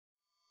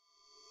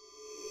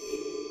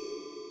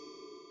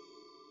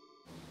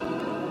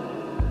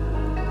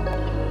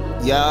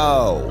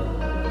Yo,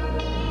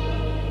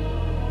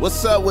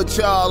 what's up with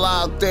y'all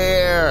out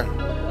there?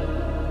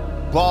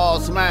 Ball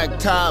smack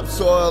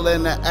topsoil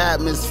in the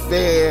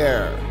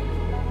atmosphere.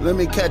 Let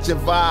me catch a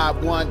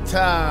vibe one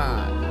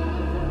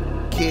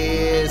time.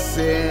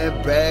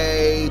 Kissing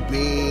babies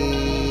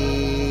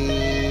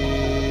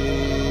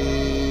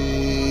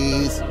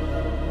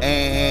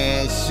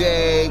and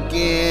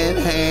shaking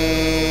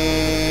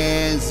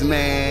hands,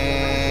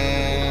 man.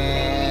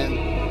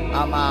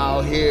 I'm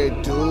out here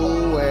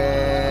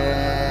doing.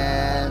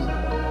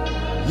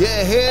 You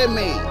hear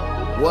me?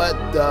 What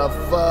the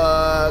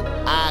fuck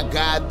I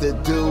got to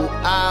do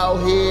out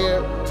here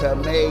to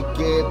make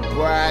it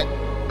bright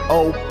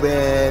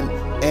open?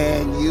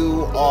 And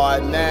you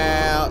are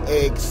now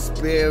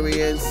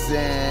experiencing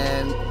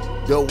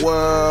the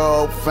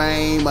world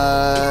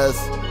famous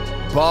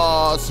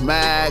Ball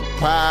Smack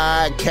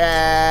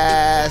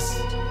Podcast.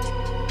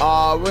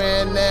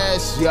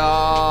 RNS,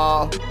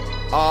 y'all.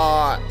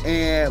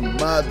 RN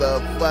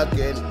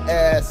motherfucking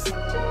S.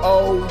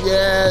 Oh,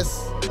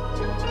 yes.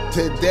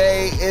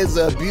 Today is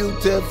a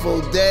beautiful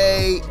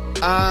day.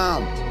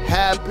 I'm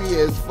happy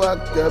as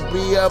fuck to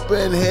be up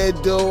in here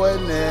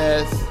doing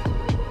this.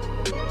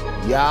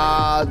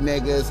 Y'all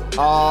niggas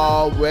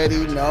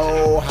already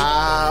know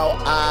how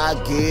I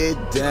get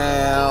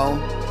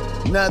down.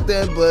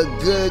 Nothing but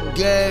good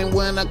game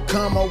when I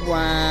come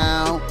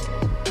around.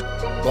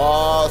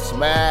 Ball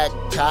smack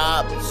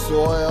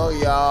topsoil,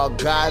 y'all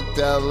got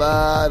to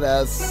love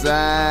the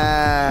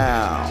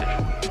sound.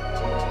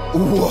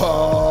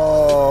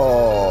 Whoa.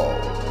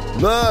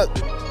 Look,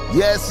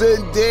 yes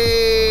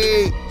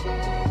indeed.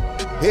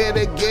 Here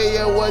to give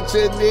you what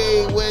you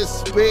need with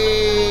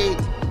speed.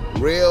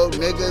 Real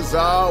niggas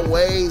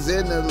always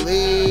in the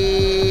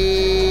league.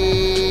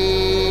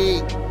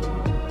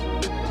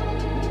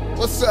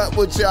 What's up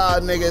with y'all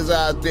niggas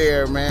out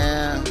there,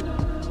 man?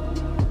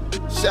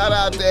 Shout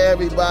out to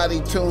everybody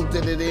tuned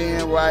it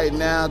in right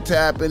now,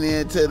 tapping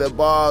into the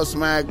Ball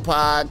Smack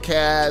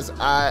Podcast.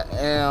 I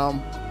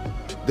am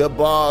the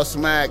Ball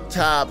Smack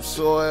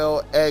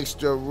Topsoil,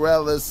 extra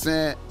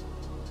relevant.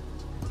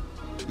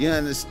 You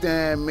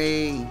understand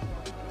me?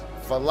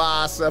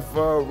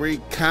 Philosopher,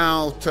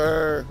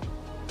 recounter,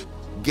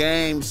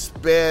 game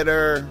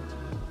spitter,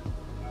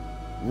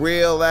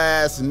 real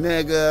ass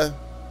nigga,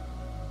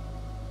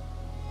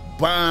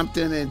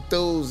 Bompton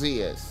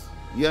enthusiast.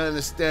 You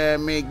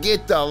understand me?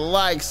 Get the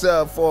likes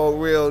up for a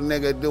real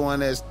nigga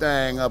doing this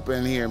thing up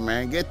in here,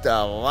 man. Get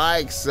the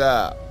likes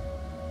up.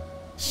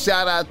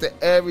 Shout out to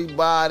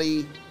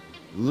everybody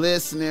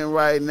listening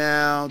right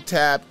now,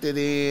 tapped it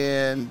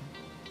in.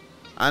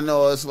 I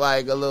know it's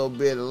like a little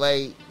bit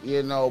late,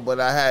 you know, but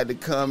I had to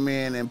come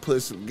in and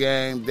put some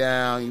game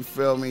down, you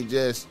feel me?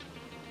 Just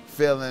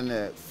feeling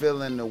the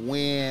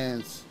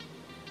winds,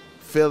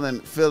 feeling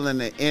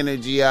the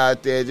energy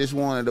out there. Just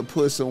wanted to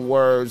put some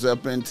words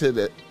up into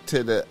the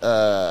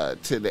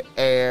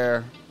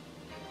air.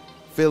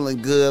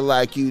 Feeling good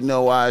like you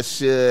know I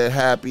should.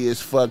 Happy as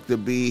fuck to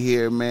be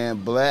here, man.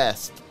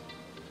 Blessed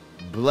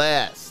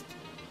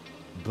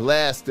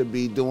to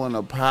be doing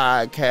a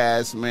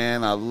podcast,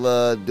 man. I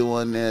love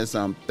doing this.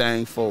 I'm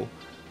thankful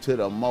to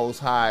the Most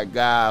High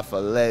God for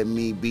letting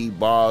me be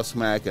Ball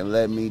Smack and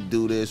let me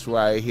do this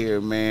right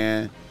here,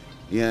 man.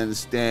 You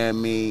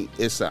understand me?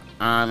 It's an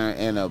honor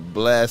and a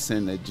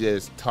blessing to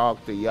just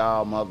talk to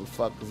y'all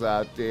motherfuckers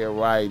out there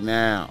right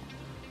now.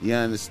 You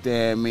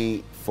understand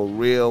me? For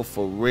real,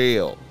 for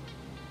real.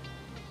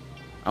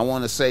 I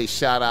want to say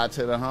shout out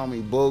to the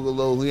homie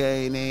Boogaloo. He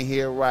ain't in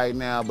here right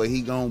now, but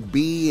he gonna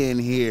be in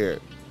here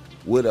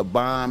with a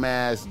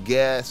bomb-ass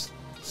guest,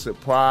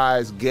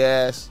 surprise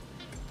guest,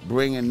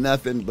 bringing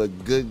nothing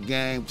but good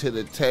game to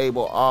the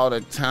table all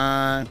the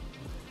time.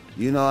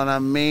 You know what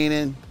I'm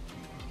meaning?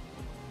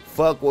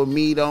 Fuck with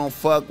me, don't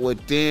fuck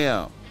with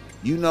them.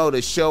 You know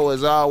the show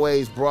is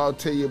always brought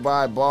to you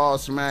by Ball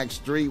Smack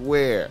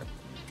Streetwear.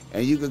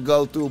 And you could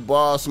go through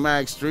Ball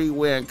Smack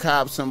Streetwear and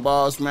cop some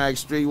Ball Smack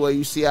Streetwear.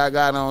 You see I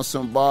got on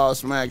some Ball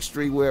Smack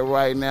Streetwear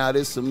right now.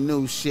 This some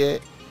new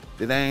shit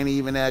that ain't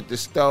even at the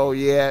store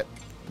yet.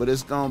 But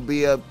it's going to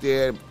be up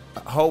there.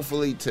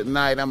 Hopefully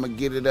tonight I'm going to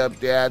get it up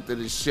there after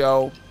the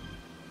show.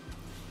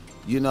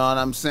 You know what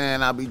I'm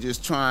saying? I'll be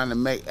just trying to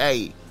make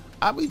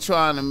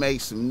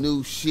some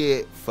new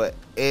shit for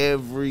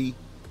every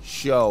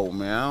show,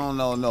 man. I don't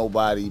know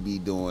nobody be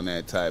doing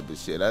that type of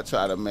shit. I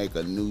try to make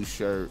a new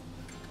shirt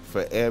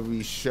for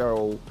every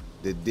show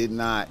that did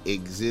not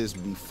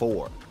exist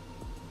before.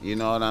 You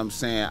know what I'm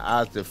saying?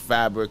 Out the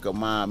fabric of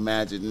my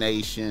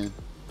imagination,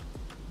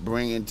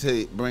 bringing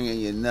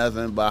you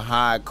nothing but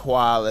high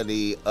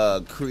quality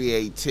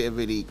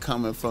creativity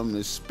coming from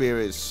the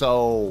spirit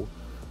soul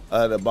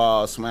of the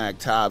Ball Smack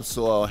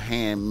Topsoil,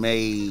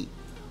 handmade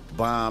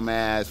bomb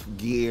ass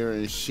gear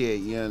and shit.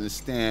 You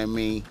understand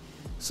me?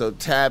 So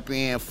tap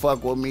in,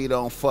 fuck with me,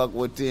 don't fuck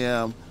with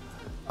them.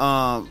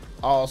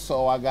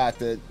 Also, I got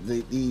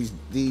these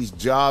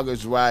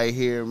joggers right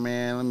here,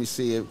 man. Let me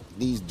see if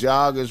these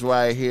joggers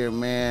right here,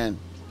 man.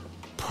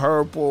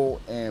 Purple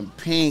and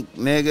pink,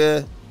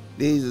 nigga.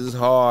 These is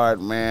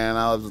hard, man.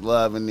 I was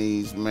loving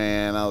these,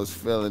 man. I was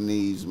feeling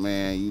these,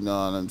 man. You know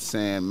what I'm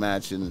saying?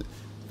 Matching,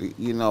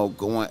 you know,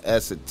 going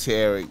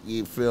esoteric.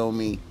 You feel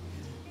me?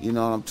 You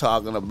know what I'm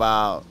talking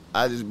about?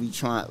 I just be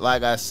trying,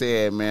 like I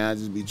said, man, I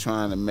just be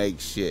trying to make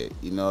shit.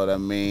 You know what I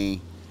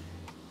mean?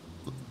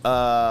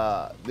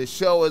 The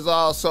show is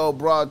also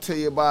brought to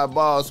you by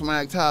Boss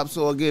Mac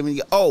Topsoil giving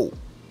you. Oh,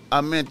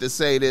 I meant to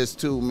say this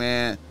too,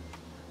 man.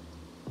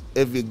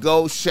 If you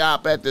go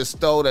shop at the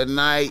store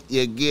tonight,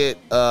 you get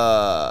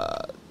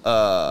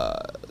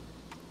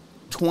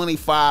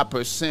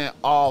 25%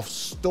 off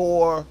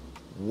store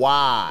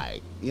wide.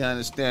 You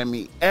understand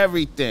me?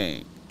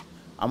 Everything.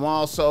 I'm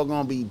also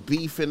gonna be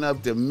beefing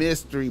up the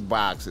mystery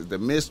boxes. The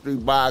mystery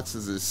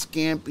boxes is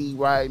skimpy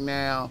right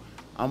now.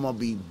 I'm gonna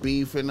be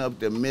beefing up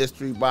the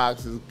mystery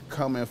boxes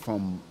coming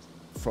from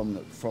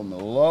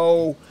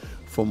low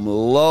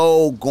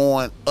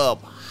going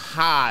up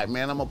high.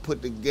 Man, I'm gonna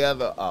put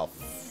together a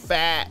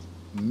fat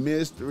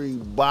mystery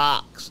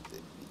box.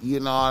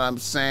 You know what I'm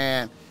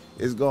saying?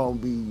 It's gonna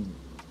be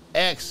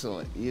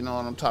excellent. You know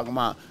what I'm talking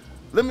about?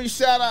 Let me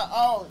shout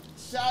out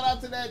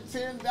to that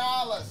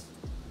 $10.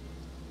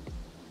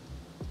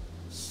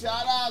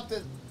 Shout out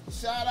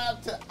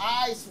to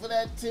Ice for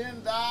that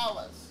 $10.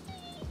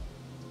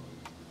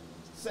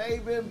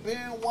 Saban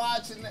been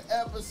watching the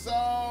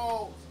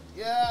episodes.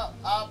 Yeah,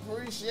 I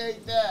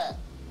appreciate that.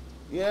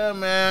 Yeah,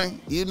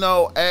 man. You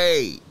know,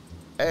 hey,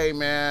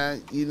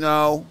 man. You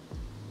know,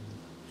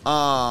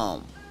 I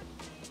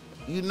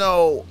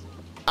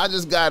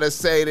just gotta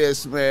say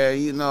this, man.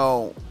 You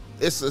know,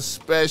 it's a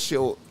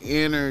special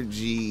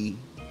energy.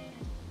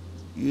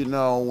 You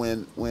know,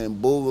 when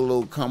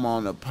Boogaloo come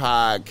on the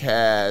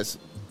podcast,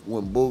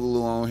 when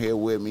Boogaloo on here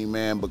with me,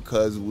 man,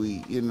 because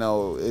we, you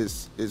know,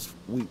 it's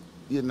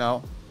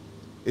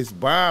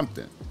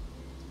Bompton.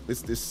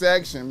 It's the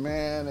section,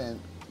 man, and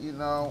you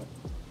know,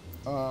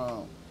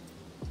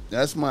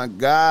 that's my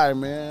guy,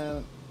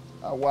 man.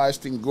 I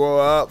watched him grow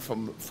up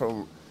from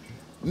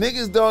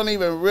niggas don't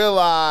even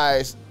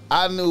realize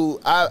I knew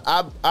Big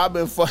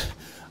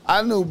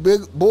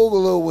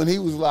Boogaloo when he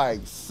was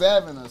like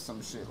 7 or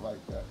some shit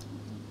like that.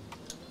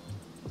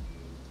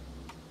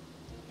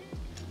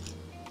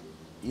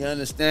 You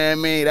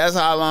understand me? That's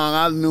how long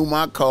I knew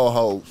my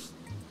co-host.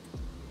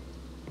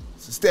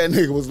 Since that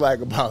nigga was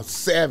like about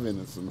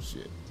 7 or some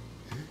shit.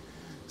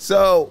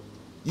 So,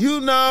 you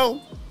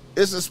know,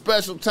 it's a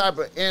special type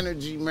of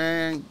energy,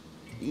 man.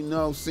 You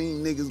know,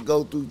 seeing niggas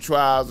go through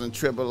trials and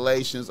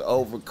tribulations,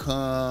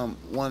 overcome.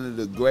 One of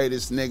the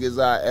greatest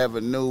niggas I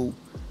ever knew.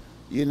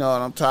 You know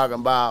what I'm talking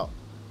about.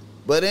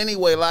 But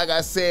anyway, like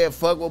I said,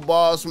 fuck with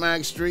Boss Mac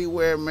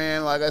Streetwear,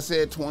 man. Like I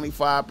said,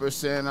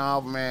 25%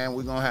 off, man.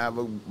 We're going to have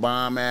a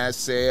bomb-ass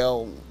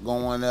sale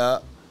going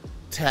up.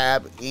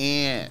 Tap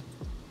in.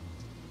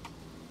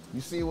 You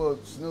see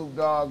what Snoop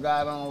Dogg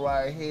got on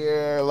right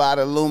here? A lot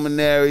of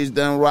luminaries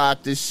done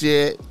rock the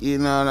shit. You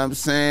know what I'm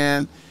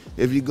saying?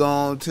 If you go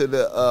on to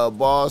the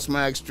Boss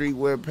Mac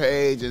Streetwear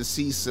page and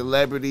see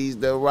celebrities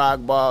that rock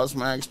Boss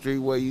Mac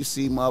Streetwear, you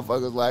see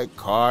motherfuckers like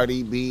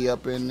Cardi B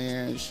up in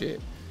there and shit.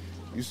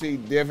 You see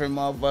different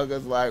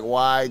motherfuckers like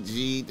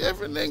YG.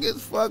 Different niggas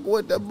fuck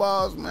with the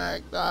Boss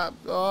Mac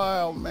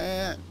Topsoil,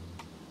 man.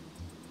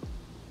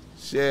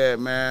 Shit,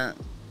 man.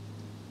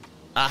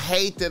 I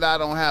hate that I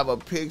don't have a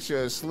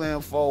picture of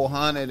Slim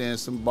 400 in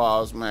some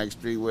Boss Mac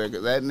Streetwear,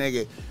 because that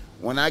nigga,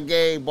 when I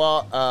gave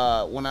YG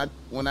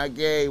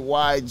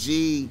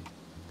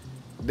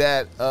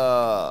that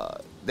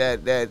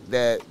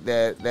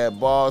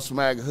Boss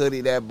Mac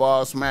hoodie, that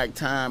Boss Mac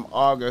Time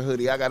Auger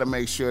hoodie, I gotta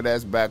make sure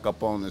that's back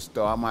up on the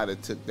store. I might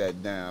have took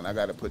that down. I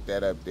gotta put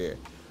that up there.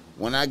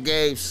 When I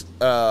gave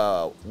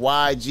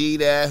YG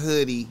that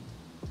hoodie,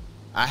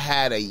 I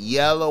had a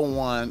yellow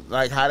one,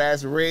 like how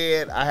that's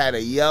red, I had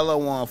a yellow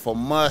one for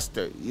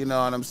mustard, you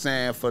know what I'm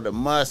saying, for the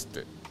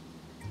mustard.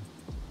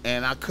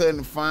 And I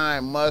couldn't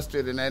find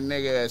mustard, and that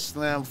nigga at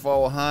Slim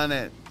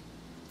 400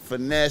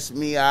 finessed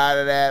me out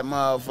of that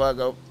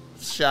motherfucker.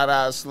 Shout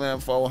out Slim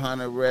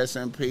 400, rest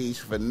in peace.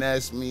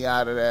 Finessed me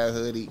out of that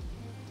hoodie.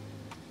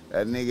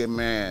 That nigga,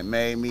 man,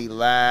 made me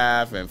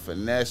laugh and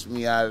finessed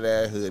me out of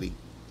that hoodie.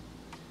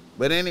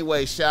 But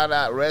anyway, shout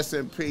out, rest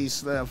in peace,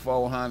 Slim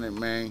 400,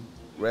 man.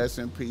 Rest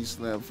in peace,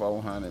 Slim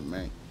 400,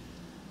 man.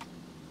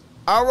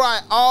 All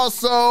right,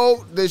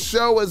 also, the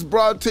show is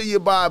brought to you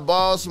by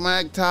Boss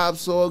Mac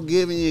Topsoil,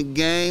 giving you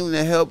game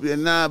to help you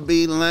not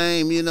be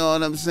lame. You know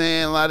what I'm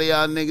saying? A lot of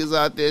y'all niggas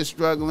out there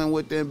struggling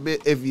with them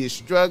if you're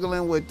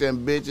struggling with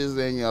them bitches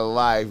in your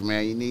life,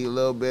 man, you need a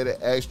little bit of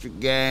extra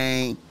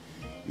game.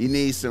 You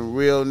need some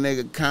real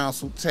nigga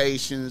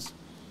consultations.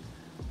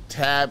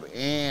 Tap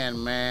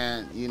in,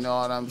 man. You know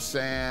what I'm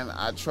saying?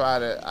 I try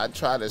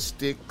to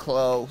stick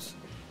close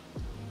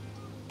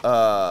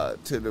to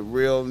the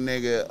real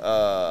nigga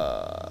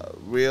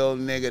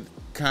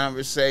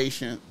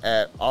conversation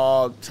at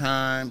all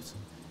times.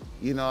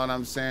 You know what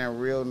I'm saying?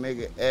 Real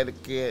nigga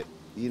etiquette.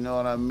 You know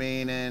what I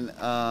mean? And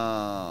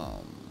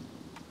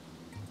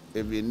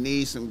if you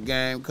need some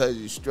game because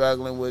you're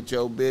struggling with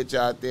your bitch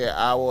out there,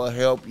 I will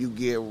help you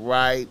get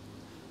right.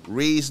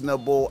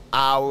 reasonable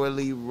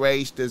hourly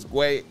rates that's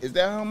great. Is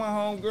that how my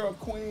homegirl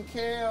Queen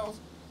Kales?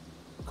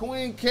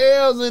 Queen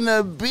Kales in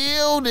the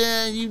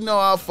building. You know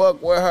I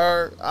fuck with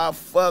her. I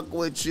fuck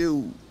with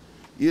you.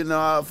 You know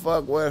I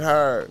fuck with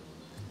her.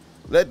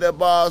 Let the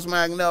Boss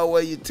Mac know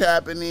where you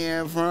tapping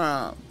in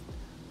from.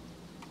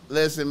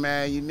 Listen,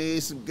 man, you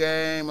need some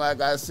game.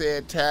 Like I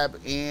said, tap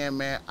in,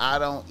 man. I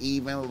don't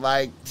even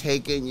like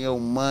taking your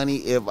money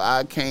if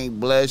I can't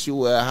bless you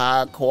with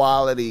high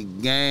quality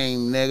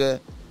game, nigga.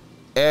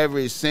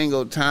 Every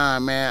single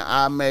time, man,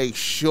 I make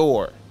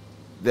sure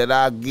that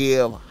I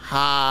give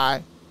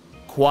high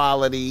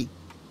quality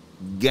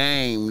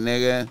game,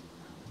 nigga.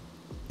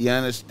 You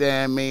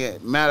understand me?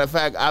 Matter of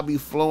fact, I be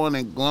flowing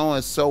and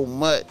glowing so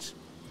much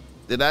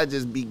that I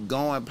just be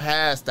going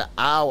past the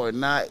hour,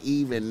 not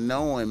even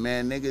knowing,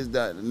 man.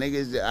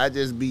 Niggas,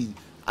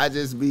 I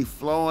just be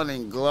flowing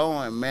and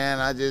glowing, man.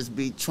 I just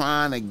be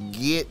trying to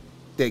get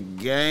the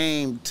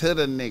game to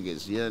the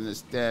niggas. You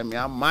understand me?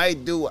 I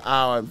might do an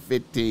hour and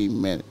 15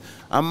 minutes.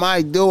 I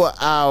might do an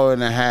hour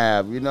and a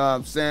half. You know what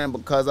I'm saying?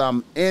 Because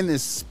I'm in the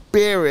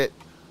spirit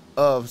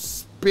of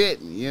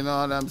spitting. You know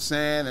what I'm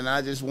saying? And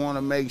I just want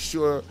to make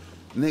sure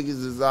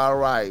niggas is all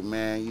right,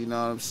 man. You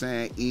know what I'm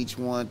saying? Each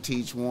one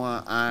teach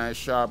one. Iron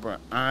sharpen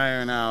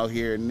iron out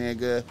here,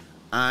 nigga.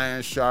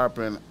 Iron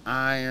sharpen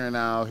iron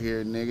out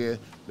here, nigga.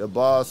 The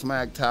Boss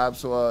Mac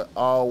Tops will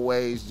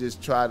always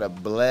just try to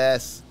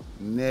bless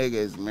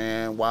niggas,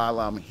 man, while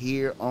I'm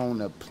here on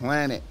the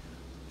planet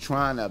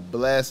trying to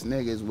bless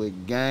niggas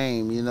with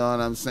game. You know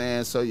what I'm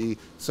saying? So you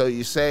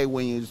say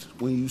when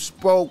you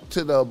spoke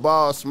to the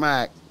Boss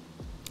Mac,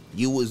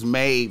 you was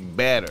made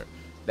better.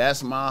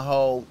 That's my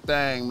whole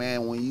thing,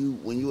 man. When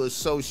you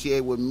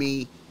associate with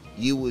me,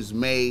 you was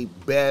made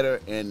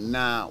better and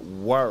not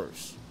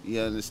worse.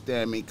 You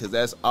understand me? Because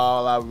that's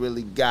all I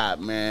really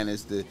got, man,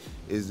 is to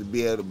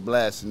be able to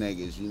bless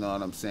niggas, you know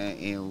what I'm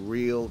saying, in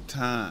real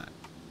time.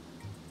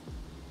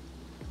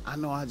 I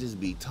know I just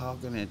be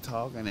talking, man,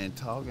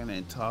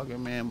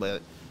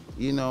 but,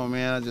 you know,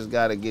 man, I just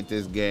got to get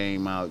this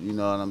game out, you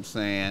know what I'm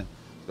saying?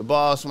 The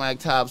Boss Mac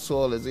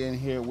Topsoil is in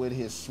here with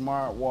his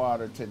smart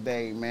water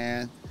today,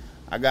 man.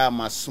 I got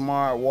my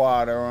smart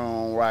water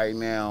on right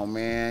now,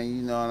 man.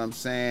 You know what I'm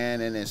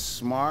saying? And it's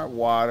smart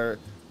water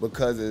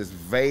because it's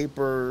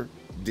vapor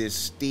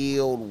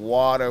distilled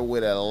water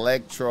with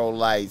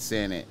electrolytes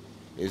in it.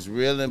 It's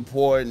real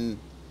important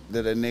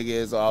that a nigga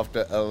is off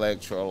the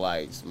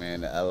electrolytes,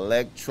 man. The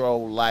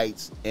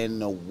electrolytes in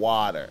the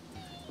water.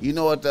 You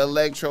know what the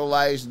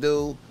electrolytes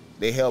do?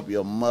 They help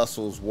your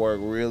muscles work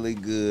really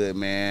good,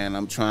 man.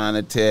 I'm trying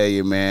to tell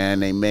you, man.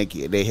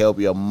 They help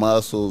your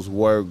muscles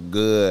work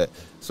good.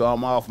 So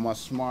I'm off my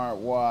smart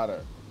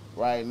water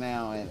right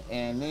now,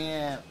 and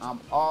then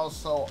I'm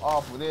also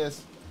off of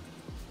this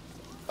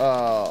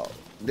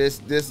these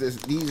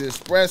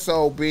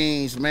espresso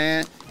beans,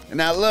 man. And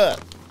now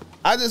look,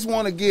 I just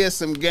want to give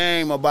some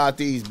game about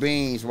these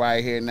beans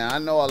right here. Now I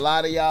know a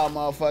lot of y'all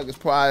motherfuckers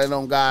probably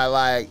don't got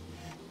like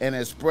an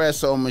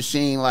espresso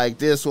machine like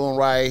this one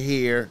right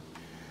here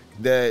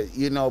that,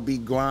 you know, be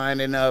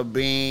grinding up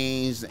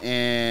beans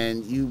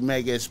and you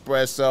make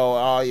espresso,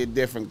 all your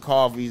different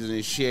coffees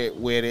and shit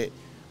with it.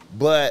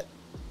 But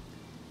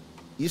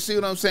you see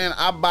what I'm saying?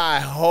 I buy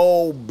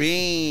whole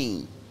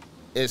bean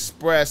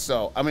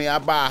espresso. I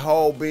buy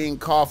whole bean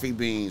coffee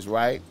beans,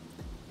 right?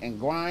 And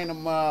grind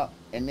them up,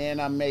 and then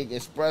I make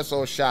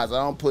espresso shots.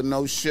 I don't put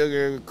no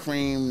sugar,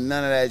 cream,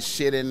 none of that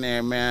shit in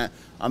there, man.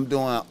 I'm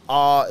doing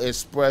all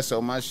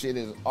espresso. My shit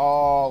is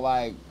all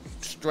like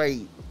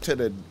straight to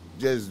the,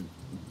 just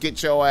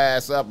get your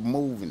ass up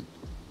moving.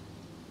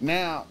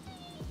 Now,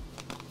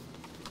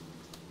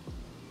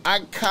 I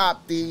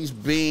copped these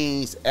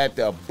beans at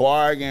the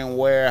Bargain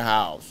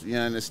Warehouse. You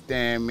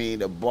understand me?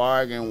 The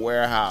Bargain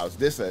Warehouse.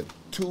 This a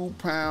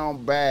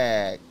 2-pound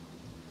bag.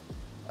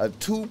 A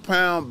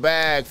 2-pound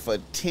bag for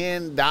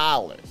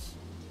 $10.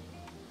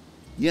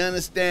 You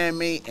understand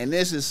me? And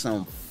this is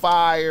some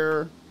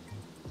fire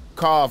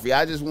coffee.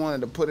 I just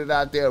wanted to put it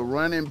out there,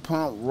 running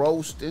pump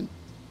roasting.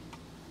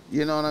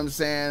 You know what I'm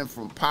saying?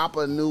 From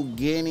Papua New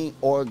Guinea,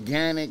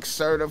 organic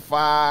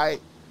certified,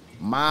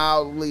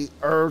 mildly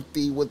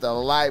earthy with a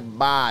light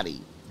body,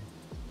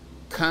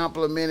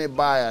 complemented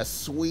by a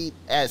sweet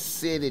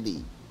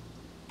acidity,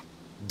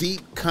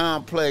 deep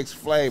complex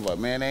flavor.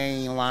 Man, they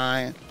ain't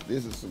lying.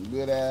 This is some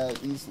good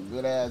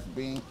ass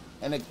beans.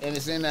 And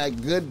it's in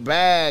that good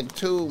bag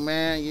too,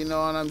 man. You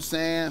know what I'm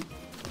saying?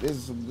 This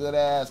is some good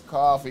ass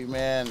coffee,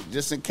 man.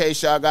 Just in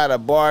case y'all got a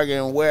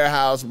Bargain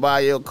Warehouse by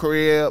your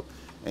crib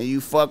and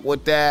you fuck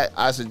with that,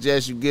 I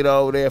suggest you get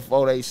over there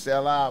before they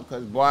sell out,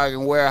 because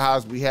Bargain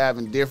Warehouse be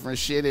having different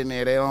shit in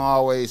there. They don't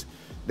always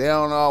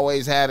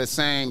have the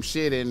same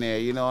shit in there.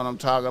 You know what I'm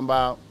talking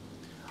about?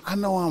 I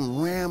know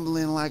I'm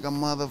rambling like a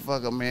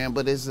motherfucker, man,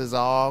 but this is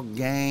all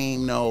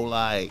game, though.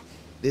 Like,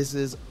 this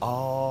is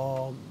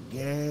all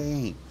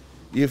game.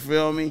 You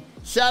feel me?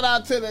 Shout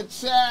out to the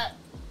chat.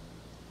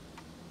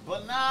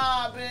 But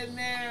nah, I've been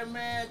there,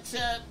 man.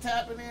 Chat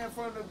tapping in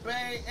from the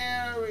Bay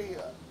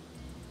Area.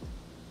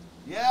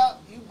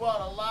 Yep, you bought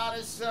a lot of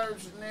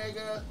Search,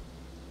 nigga.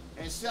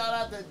 And shout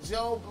out to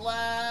Joe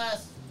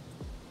Blast.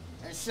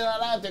 And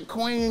shout out to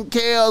Queen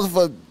Kales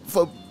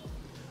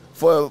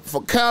for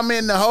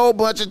commenting a whole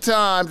bunch of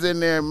times in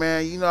there,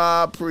 man. You know,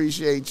 I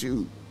appreciate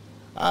you.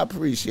 I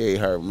appreciate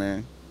her,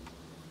 man.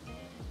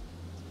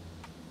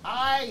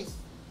 Ice.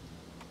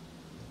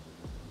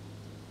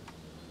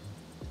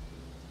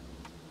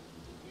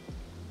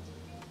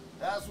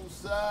 That's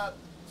what's up.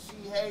 She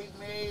hate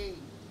me.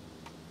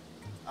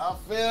 I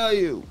feel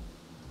you.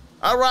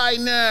 All right,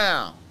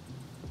 now.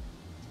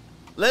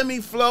 Let me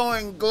flow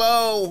and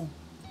glow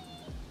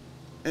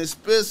and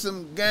spit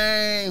some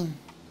game.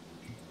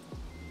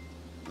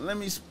 Let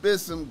me spit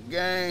some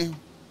game.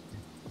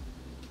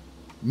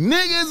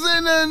 Niggas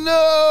in the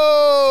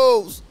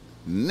nose.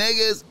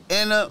 Niggas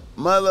in the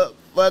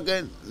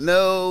motherfucking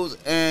nose.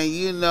 And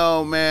you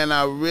know, man,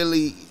 I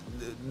really,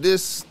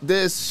 this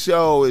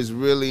show is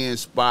really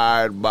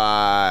inspired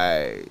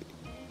by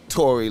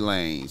Tory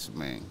Lanez,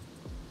 man.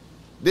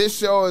 This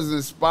show is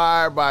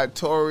inspired by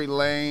Tory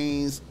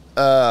Lanez.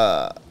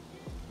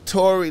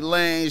 Tory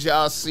Lanez,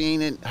 y'all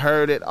seen it,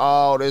 heard it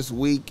all this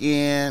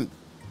weekend.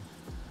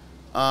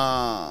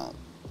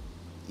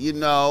 You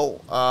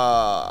know,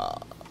 I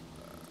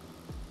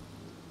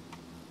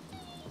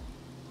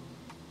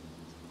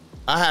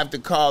have to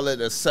call it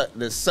the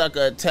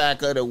sucker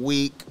attack of the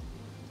week.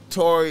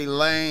 Tory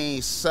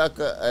Lanez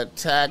sucker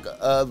attack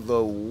of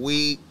the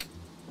week.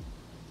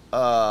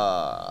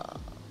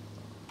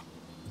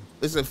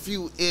 There's a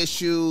few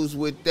issues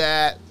with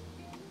that.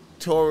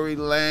 Tory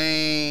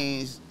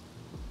Lanez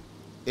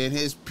and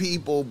his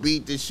people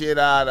beat the shit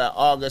out of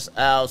August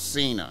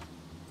Alsina.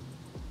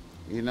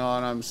 You know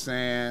what I'm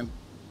saying?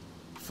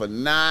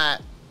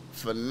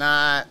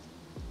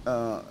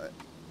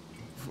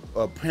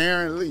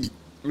 Apparently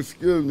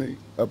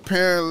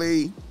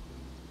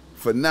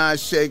for not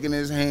shaking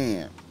his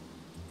hand.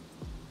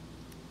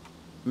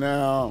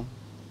 Now,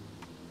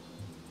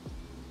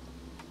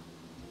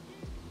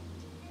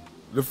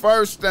 the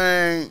first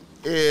thing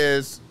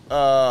is,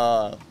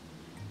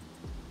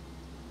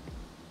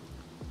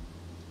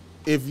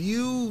 if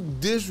you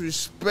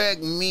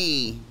disrespect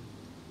me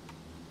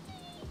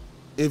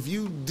and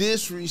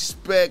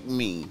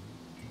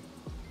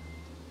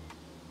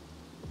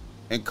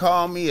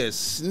call me a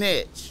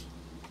snitch,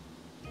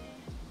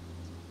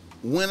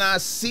 when I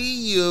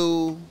see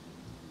you,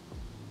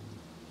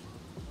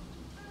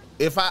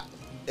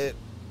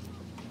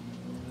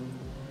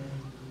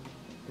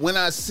 when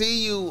I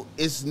see you,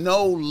 it's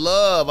no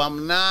love.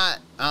 I'm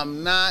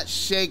not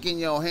shaking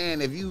your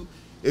hand.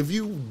 If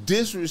you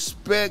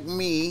disrespect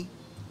me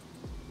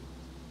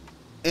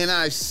and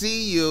I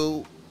see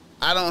you,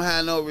 I don't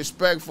have no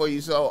respect for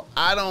you. So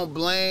I don't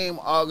blame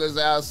August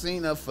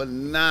Alsina for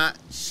not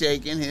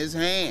shaking his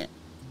hand.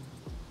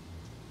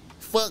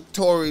 Fuck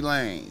Tory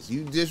Lanez.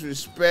 You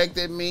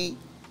disrespected me.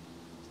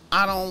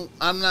 I'm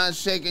not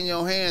shaking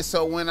your hand.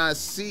 So when I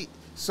see,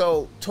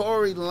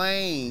 Tory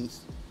Lanez,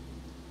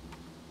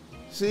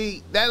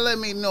 see, that let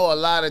me know a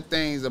lot of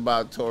things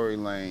about Tory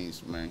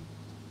Lanez, man.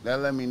 That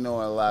let me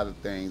know a lot of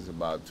things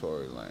about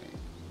Tory Lanez.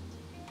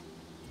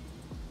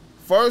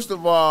 First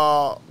of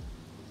all,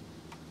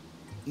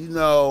 you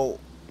know,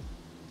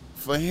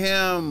 for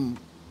him,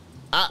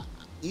 I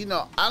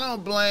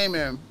don't blame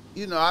him.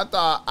 You know, I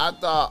thought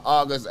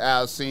August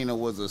Alsina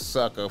was a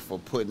sucker for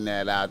putting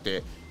that out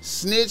there.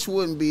 Snitch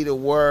wouldn't be the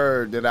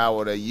word that I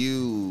would have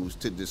used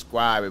to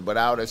describe it, but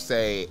I would have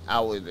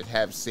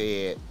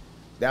said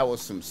that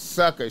was some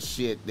sucker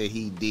shit that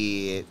he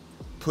did,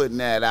 putting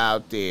that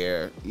out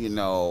there, you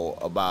know,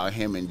 about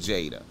him and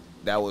Jada.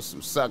 That was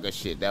some sucker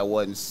shit. That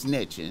wasn't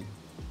snitching.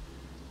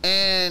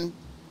 And,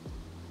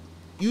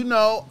 you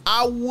know,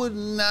 I would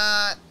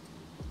not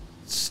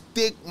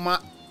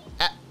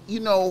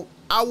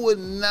I would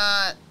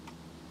not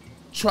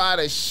try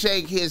to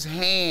shake his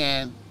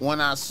hand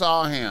when I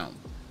saw him.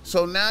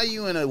 So now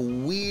you in a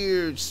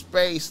weird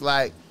space,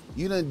 like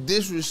you done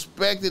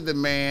disrespected the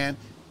man,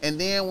 and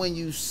then when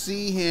you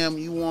see him,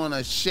 you want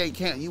to shake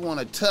him, you want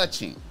to touch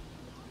him.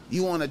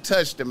 You want to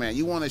touch the man.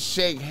 You want to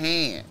shake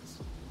hands.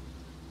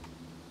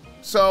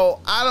 So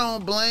I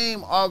don't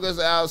blame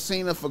August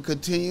Alsina for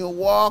continuing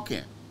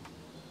walking.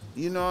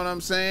 You know what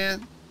I'm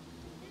saying?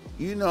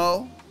 You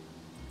know.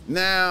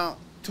 Now,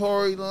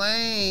 Tory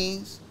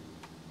Lanez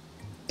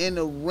in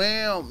the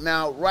realm,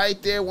 now right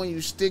there when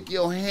you stick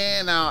your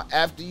hand out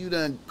after you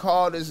done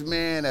call this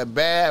man a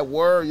bad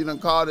word, you done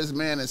call this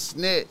man a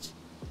snitch,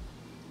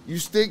 you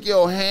stick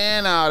your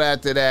hand out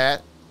after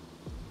that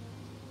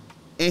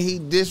and he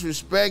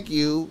disrespect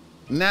you,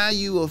 now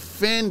you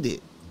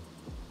offended.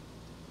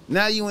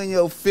 Now you in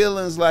your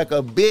feelings like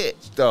a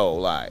bitch though,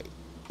 like,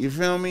 you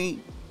feel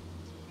me?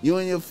 You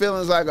in your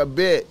feelings like a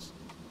bitch.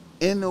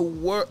 In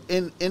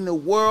the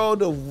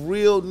world of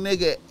real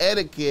nigga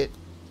etiquette,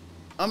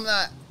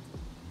 I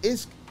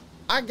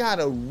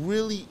gotta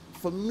really,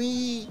 for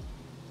me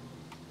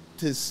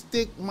to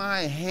stick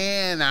my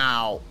hand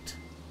out,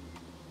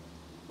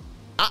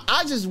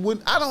 I just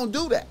wouldn't, I don't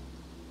do that.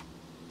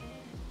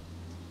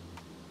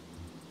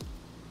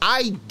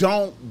 I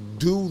don't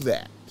do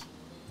that.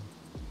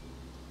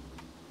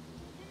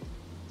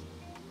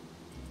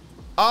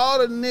 All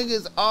the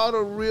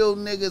real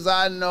niggas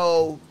I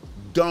know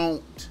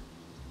don't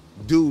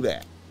do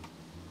that.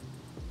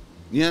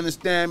 You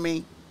understand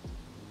me?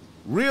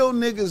 Real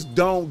niggas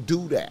don't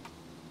do that.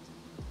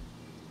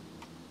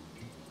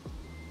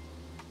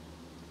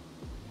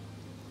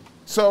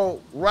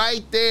 So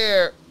right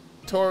there,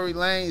 Tory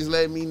Lanez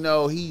let me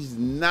know he's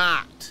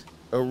not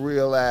a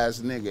real ass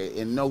nigga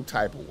in no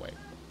type of way,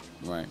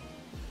 right?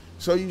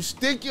 So you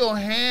stick your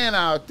hand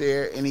out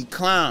there and he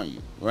clown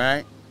you,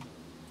 right?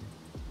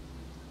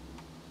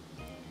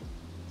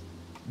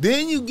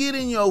 Then you get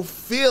in your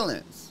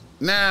feelings.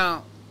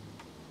 Now,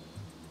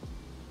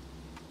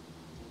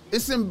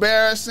 it's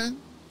embarrassing.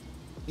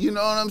 You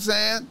know what I'm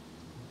saying?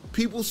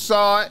 People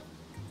saw it.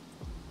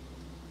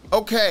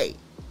 Okay.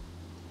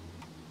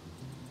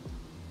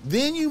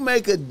 Then you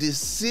make a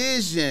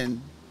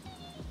decision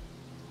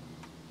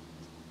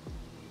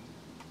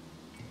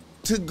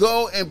to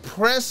go and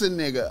press a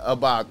nigga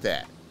about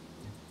that.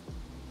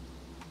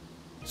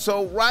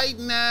 So right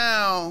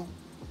now,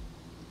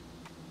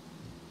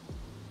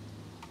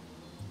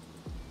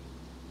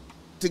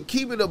 to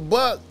keep it a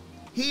buck,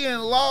 he in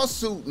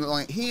lawsuit,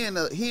 like he in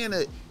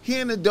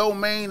the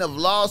domain of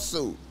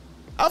lawsuit.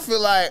 I feel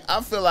like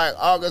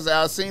August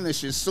Alsina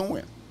should sue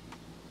him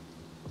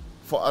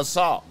for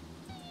assault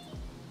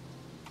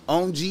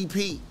on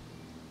GP.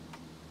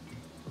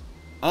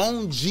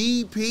 On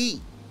GP.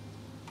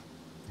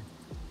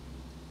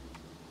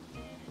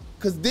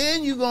 Cause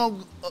then you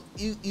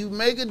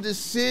make a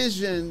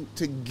decision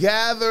to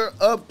gather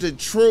up the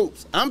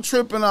troops. I'm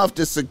tripping off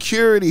the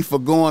security for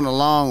going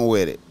along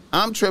with it.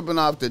 I'm tripping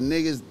off the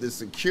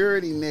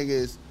security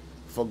niggas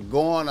for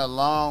going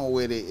along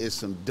with it is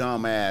some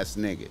dumbass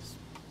niggas.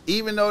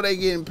 Even though they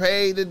getting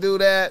paid to do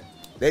that,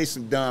 they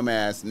some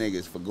dumbass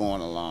niggas for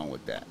going along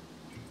with that.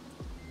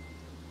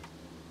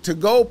 To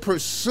go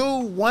pursue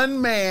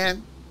one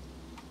man.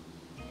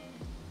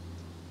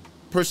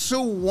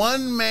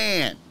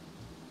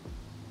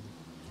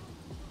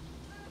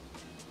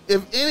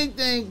 If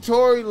anything,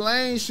 Tory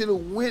Lanez should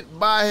have went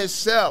by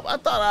himself. I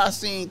thought I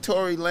seen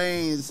Tory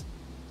Lanez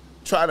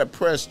try to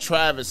press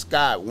Travis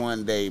Scott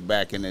one day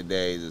back in the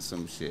days or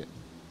some shit.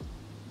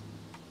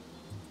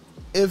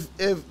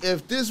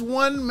 If this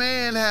one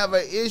man have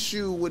an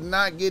issue with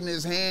not getting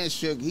his hand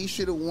shook, he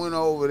should have went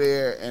over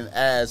there and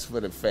asked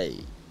for the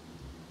fade.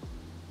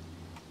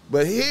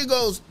 But here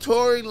goes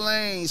Tory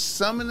Lanez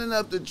summoning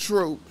up the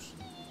troops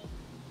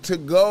to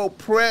go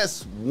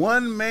press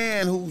one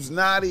man who's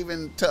not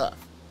even tough,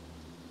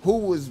 who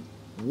was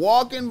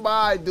walking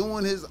by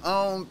doing his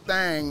own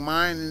thing,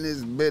 minding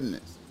his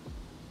business.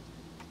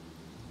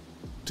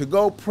 To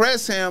go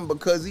press him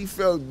because he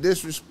felt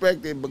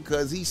disrespected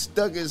because he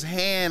stuck his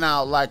hand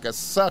out like a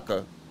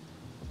sucker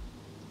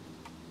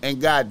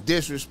and got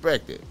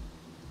disrespected.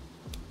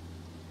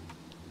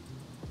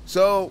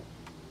 So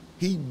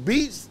they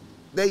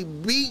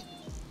beat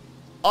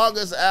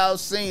August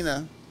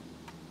Alsina,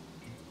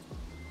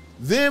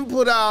 then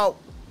put out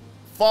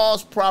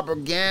false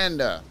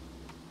propaganda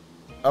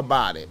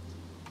about it.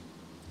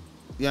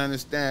 You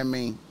understand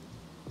me?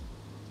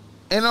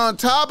 And on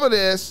top of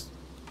this,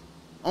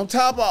 on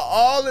top of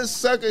all this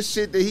sucker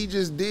shit that he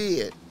just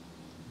did,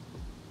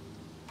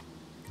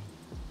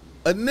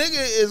 a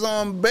nigga is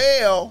on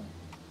bail,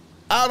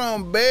 out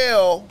on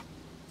bail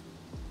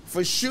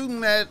for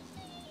shooting at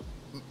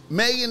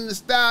Megan Thee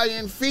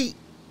Stallion feet,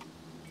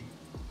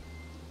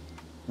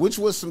 which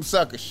was some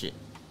sucker shit.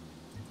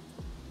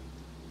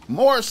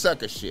 More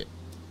sucker shit.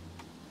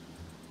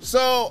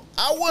 So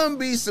I wouldn't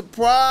be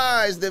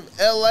surprised if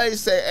LA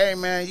say, hey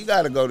man, you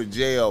gotta go to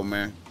jail,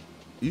 man.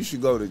 You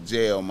should go to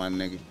jail, my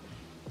nigga.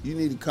 You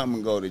need to come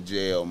and go to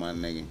jail, my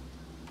nigga.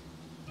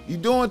 You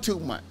doing too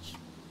much.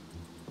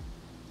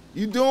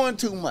 You doing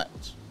too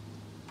much.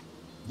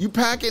 You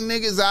packing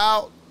niggas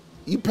out.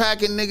 You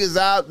packing niggas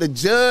out. The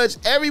judge,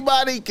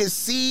 everybody can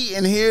see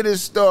and hear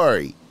this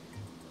story.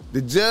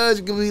 The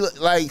judge can be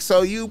like,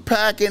 so you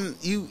packing,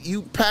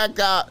 you pack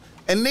out.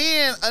 And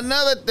then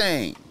another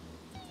thing.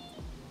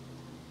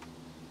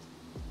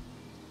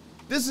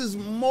 This is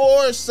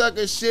more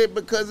sucker shit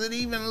because it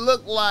even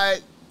looked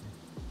like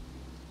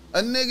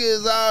a nigga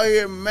is out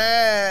here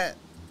mad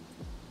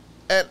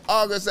at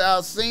August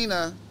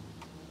Alsina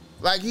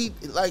like he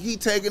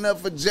taking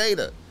up for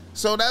Jada.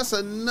 So that's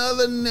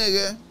another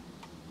nigga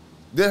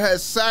that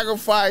has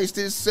sacrificed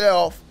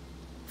himself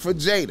for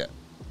Jada.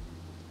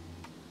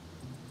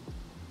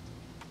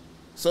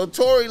 So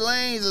Tory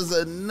Lanez is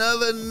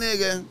another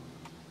nigga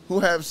who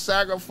have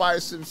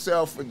sacrificed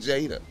himself for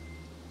Jada.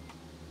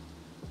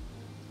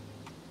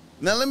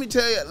 Now let me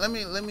tell you, let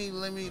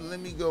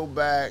me go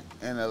back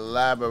and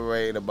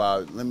elaborate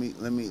about, let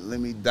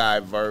me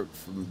divert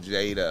from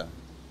Jada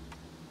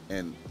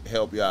and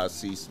help y'all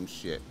see some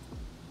shit.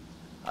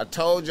 I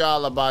told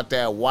y'all about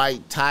that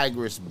White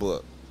Tigress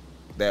book.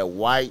 That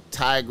White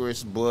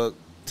Tigress book,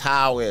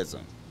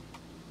 Taoism.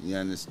 You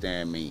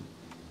understand me?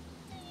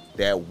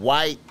 That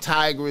White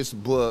Tigress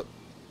book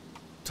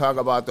talk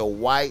about the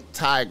white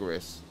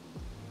tigress,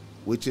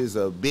 which is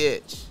a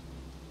bitch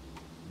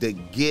to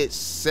get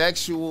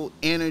sexual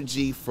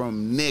energy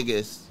from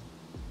niggas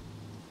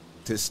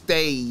to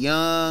stay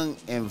young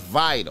and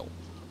vital.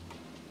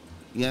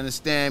 You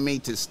understand me?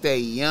 To stay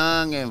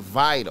young and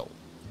vital.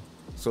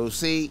 So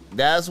see,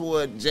 that's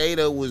what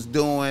Jada was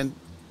doing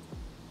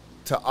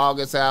to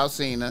August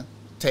Alsina,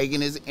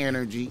 taking his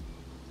energy.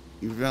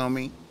 You feel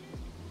me?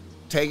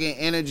 Taking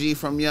energy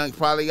from young,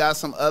 probably got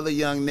some other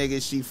young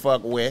niggas she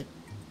fuck with.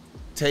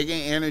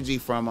 Taking energy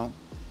from them.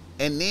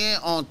 And then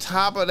on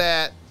top of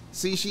that,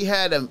 see, she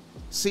had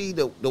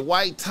the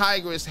white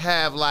tigress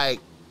have like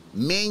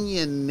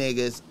minion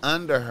niggas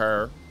under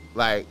her,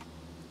 like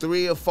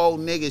 3 or 4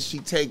 niggas she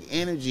take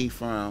energy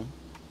from.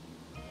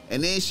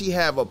 And then she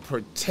have a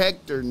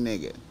protector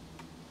nigga,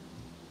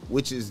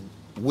 which is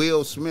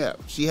Will Smith.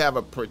 She have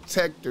a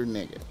protector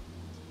nigga.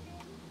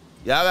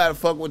 Y'all gotta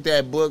fuck with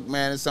that book,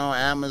 man. It's on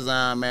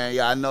Amazon, man.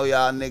 I know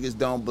y'all niggas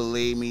don't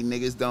believe me.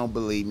 Niggas don't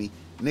believe me.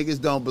 Niggas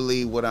don't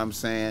believe what I'm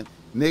saying.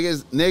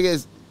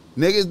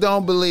 Niggas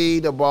don't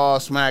believe the ball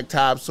smack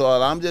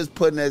topsoil. I'm just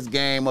putting this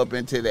game up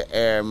into the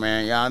air,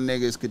 man. Y'all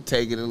niggas could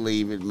take it or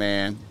leave it,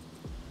 man.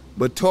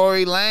 But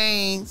Tory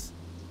Lanez,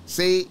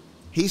 see,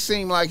 he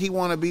seemed like he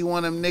want to be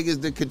one of them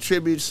niggas that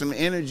contribute some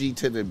energy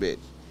to the bitch.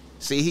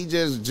 See, he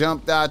just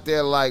jumped out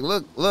there like,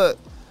 look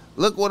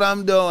what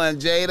I'm doing,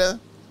 Jada.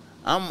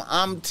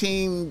 I'm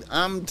team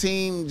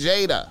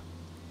Jada.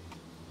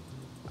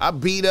 I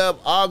beat up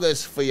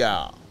August for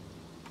y'all.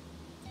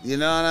 You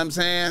know what I'm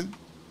saying?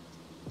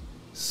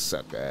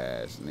 Sucker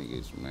ass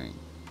niggas, man.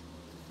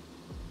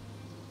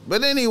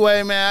 But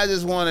anyway, man, I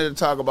just wanted to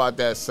talk about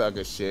that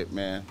sucker shit,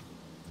 man.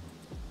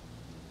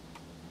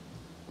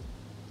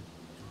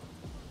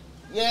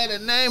 Yeah, the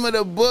name of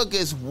the book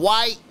is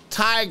White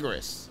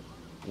Tigress.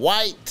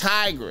 White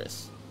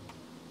Tigress.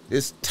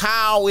 It's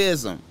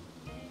Taoism.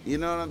 You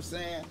know what I'm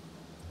saying?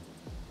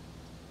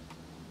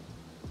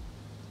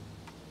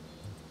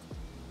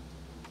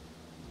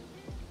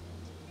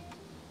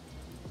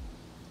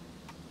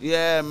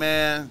 Yeah,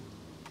 man.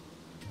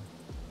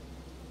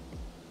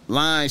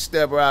 Line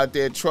stepper out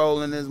there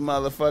trolling his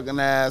motherfucking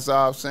ass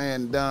off,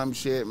 saying dumb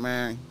shit,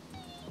 man.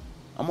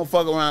 I'm gonna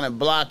fuck around and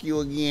block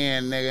you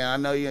again, nigga. I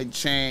know you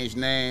changed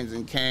names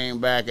and came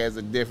back as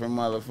a different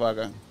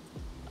motherfucker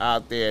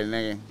out there,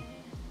 nigga.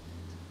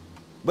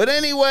 But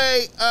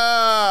anyway,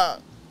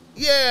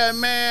 yeah,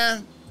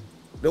 man.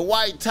 The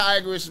White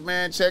Tigress,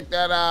 man. Check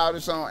that out.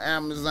 It's on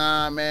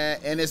Amazon, man.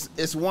 And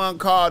it's one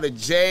called the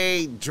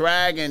Jade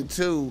Dragon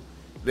 2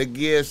 that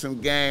gives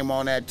some game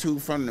on that too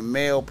from the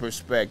male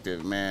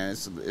perspective, man.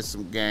 It's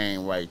some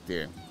game right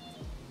there.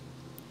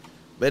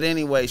 But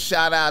anyway,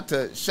 shout out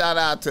to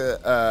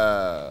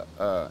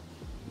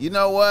you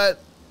know what?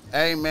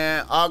 Hey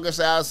man, August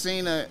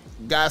Alsina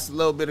got a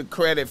little bit of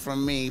credit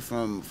from me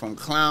from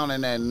clowning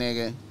that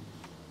nigga.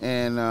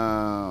 And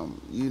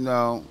you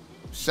know,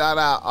 shout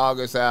out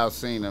August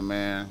Alsina,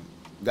 man.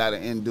 Gotta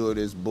endure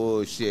this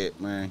bullshit,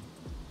 man.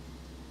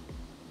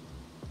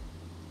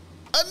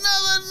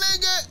 Another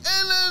nigga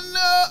in the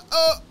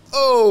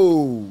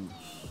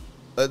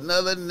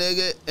Another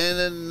nigga in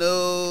the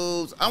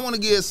news. I want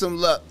to give some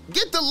luck.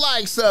 Get the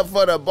likes up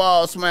for the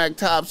ball smack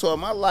topsoil.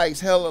 My likes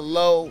hella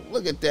low.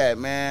 Look at that,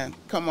 man.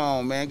 Come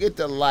on, man. Get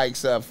the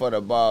likes up for the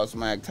ball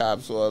smack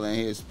topsoil in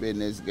here spitting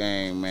this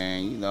game,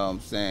 man. You know what I'm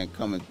saying?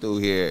 Coming through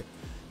here,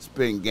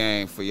 spitting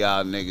game for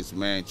y'all niggas,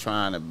 man.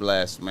 Trying to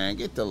bless, man.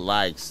 Get the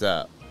likes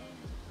up.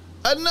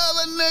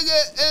 Another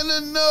nigga in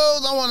the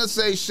news. I want to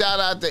say shout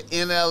out to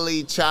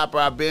NLE Chopper.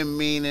 I've been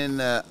meaning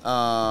to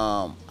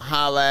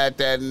holla at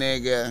that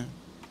nigga.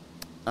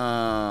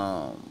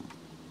 To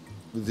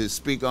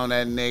speak on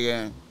that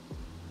nigga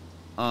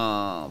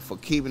for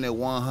keeping it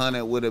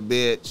 100 with a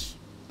bitch.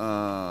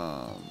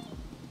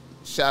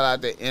 Shout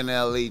out to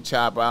NLE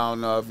Chopper. I don't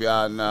know if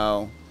y'all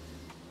know.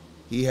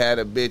 He had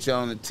a bitch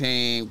on the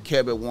team,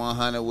 kept it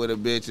 100 with a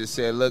bitch and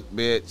said, look,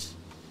 bitch,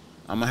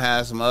 I'm going to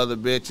have some other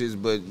bitches,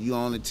 but you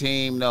on the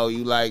team? No.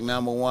 You like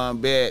number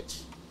one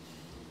bitch?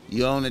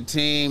 You on the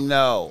team?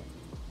 No.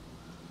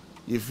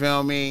 You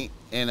feel me?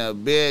 And a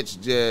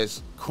bitch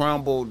just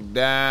crumbled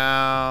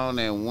down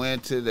and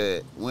went to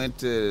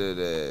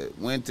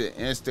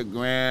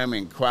Instagram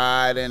and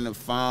cried in the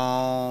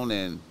phone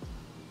and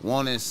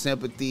wanted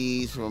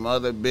sympathies from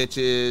other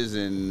bitches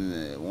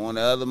and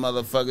wanted other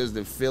motherfuckers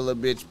to feel a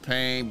bitch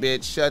pain.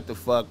 Bitch, shut the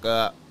fuck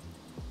up.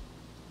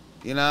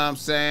 You know what I'm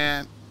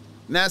saying?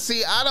 Now,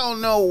 see, I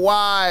don't know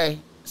why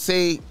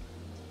a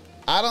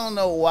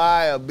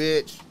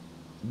bitch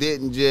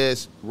didn't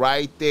just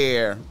right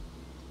there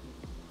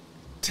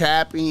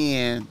tap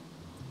in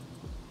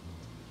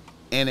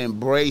and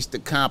embrace the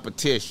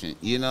competition.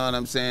 You know what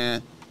I'm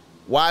saying?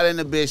 Why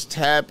didn't the bitch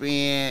tap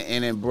in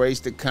and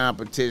embrace the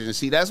competition?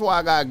 See, that's why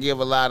I gotta give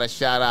a lot of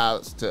shout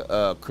outs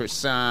to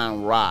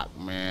Chrisean Rock,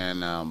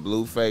 man.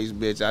 Blueface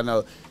bitch. I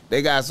know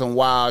they got some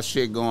wild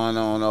shit going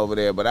on over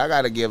there, but I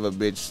gotta give a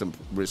bitch some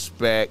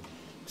respect.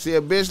 See,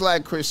 a bitch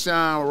like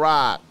Chrisean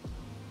Rock,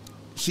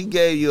 she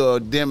gave you a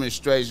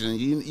demonstration.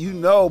 You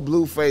know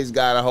Blueface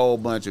got a whole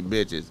bunch of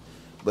bitches.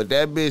 But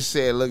that bitch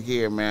said, look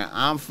here, man,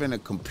 I'm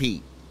finna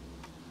compete.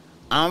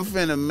 I'm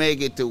finna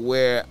make it to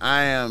where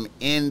I am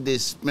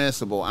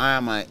indispensable. I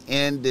am an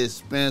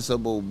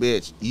indispensable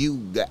bitch.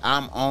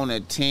 I'm on a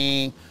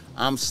team.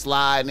 I'm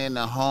sliding in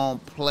the home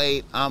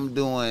plate. I'm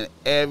doing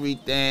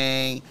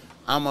everything.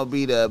 I'm gonna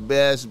be the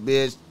best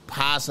bitch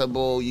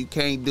possible. You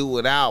can't do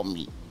without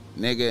me,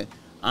 nigga.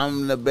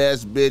 I'm the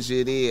best bitch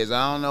it is.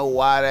 I don't know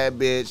why that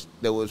bitch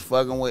that was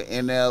fucking with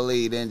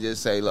NLE didn't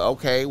just say,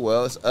 okay,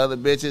 well, it's other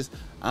bitches.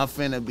 I'm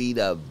finna be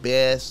the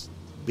best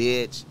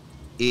bitch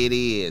it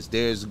is.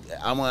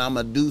 I'm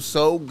gonna do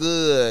so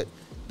good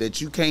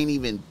that you can't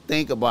even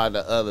think about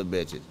the other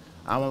bitches.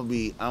 I'm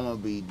gonna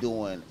be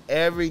doing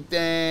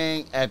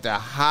everything at the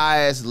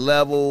highest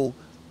level,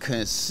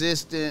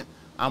 consistent.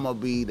 I'm gonna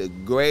be the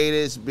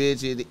greatest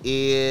bitch it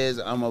is.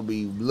 I'm gonna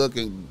be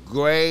looking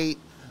great.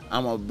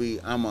 I'm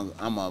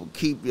gonna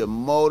keep you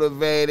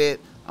motivated.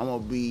 I'm gonna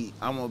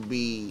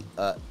be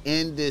an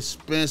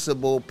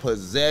indispensable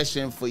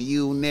possession for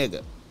you,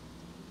 nigga.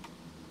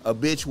 A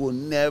bitch will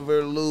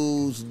never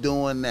lose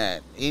doing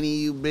that. Any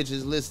of you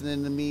bitches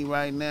listening to me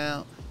right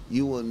now,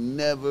 you will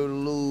never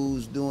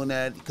lose doing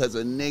that because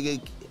a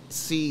nigga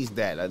sees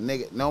that. A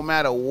nigga, no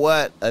matter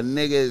what, a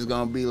nigga is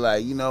gonna be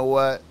like, you know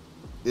what?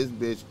 This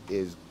bitch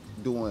is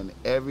doing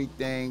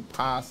everything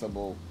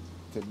possible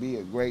to be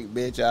a great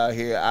bitch out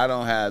here.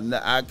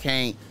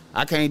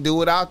 I can't do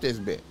without this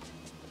bitch.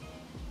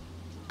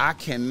 I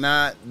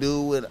cannot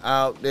do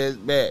without this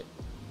bitch.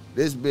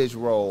 This bitch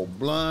roll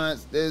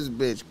blunts. This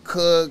bitch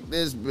cook.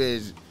 This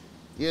bitch,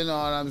 you know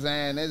what I'm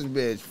saying? This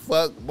bitch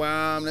fuck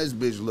bomb. This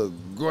bitch look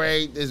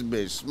great. This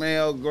bitch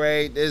smell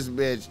great. This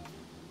bitch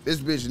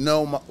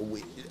know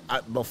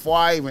before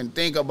I even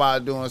think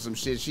about doing some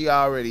shit, she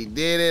already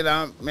did it.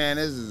 Man,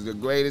 this is the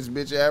greatest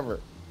bitch ever.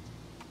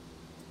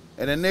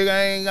 And a nigga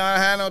ain't gonna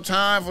have no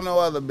time for no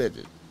other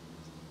bitches.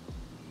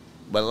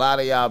 But a lot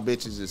of y'all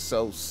bitches is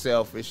so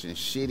selfish and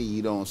shitty,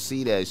 you don't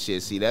see that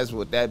shit. See, that's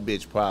what that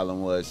bitch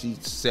problem was.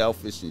 She's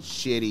selfish and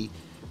shitty,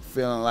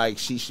 feeling like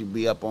she should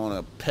be up on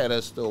a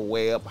pedestal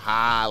way up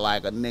high,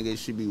 like a nigga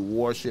should be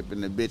worshiping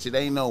the bitch. It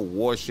ain't no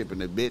worshiping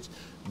the bitch.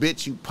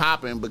 Bitch, you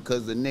popping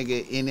because the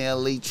nigga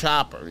NLE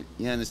Chopper.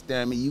 You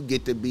understand me? You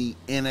get to be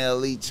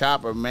NLE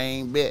Chopper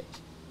main bitch.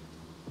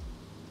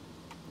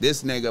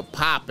 This nigga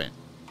popping.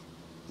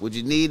 What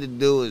you need to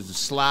do is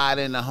slide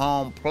in the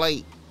home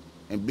plate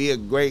and be a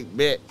great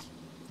bitch.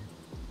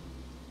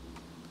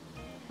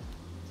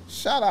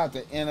 Shout out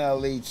to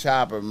NLE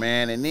Chopper,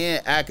 man. And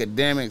then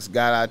academics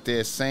got out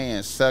there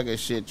saying sucker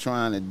shit,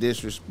 trying to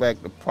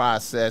disrespect the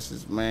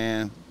processes,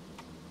 man.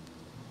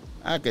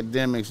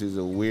 Academics is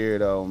a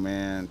weirdo,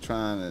 man.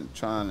 Trying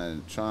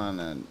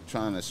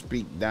to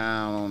speak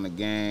down on the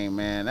game,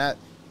 man. That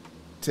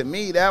to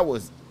me that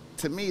was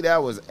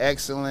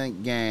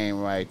excellent game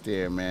right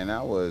there, man.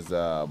 That was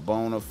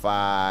bona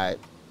fide,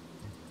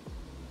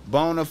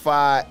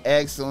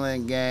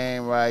 excellent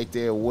game right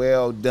there.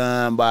 Well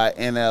done by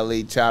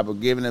NLE Chopper,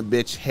 giving a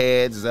bitch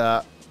heads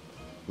up.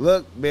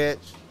 Look, bitch,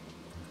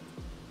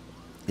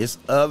 it's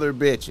other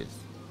bitches.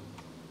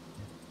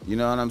 You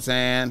know what I'm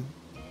saying?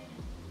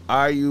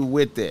 Are you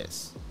with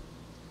this?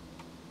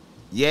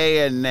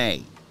 Yay or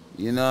nay?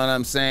 You know what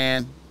I'm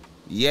saying?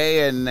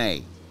 Yay or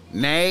nay?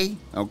 Nay?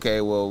 Okay,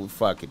 well,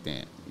 fuck it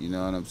then. You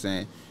know what I'm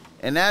saying?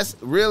 And that's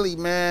really,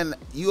 man,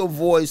 you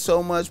avoid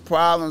so much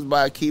problems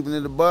by keeping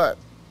it a buck.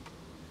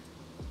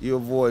 You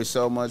avoid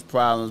so much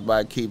problems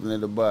by keeping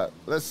it a buck.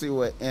 Let's see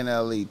what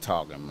NLE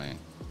talking, man.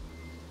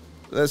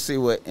 Let's see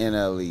what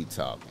NLE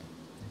talking.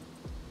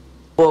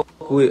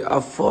 I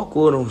fuck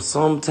with them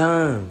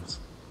sometimes.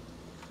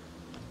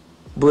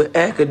 But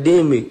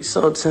academic,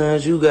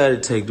 sometimes you gotta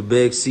take the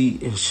back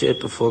seat and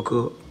shut the fuck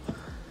up.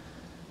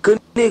 Cause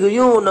nigga, you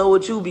don't know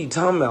what you be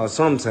talking about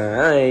sometimes.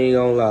 I ain't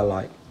gonna lie,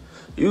 like,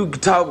 you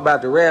can talk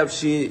about the rap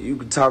shit, you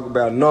can talk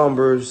about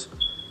numbers,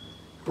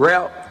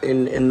 rap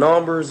and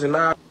numbers and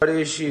all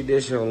this shit,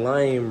 that's your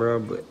lame,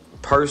 bro. But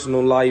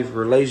personal life,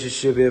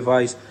 relationship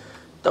advice,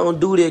 don't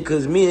do that,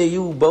 cause me and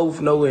you both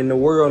know and the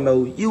world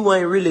know you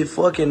ain't really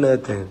fucking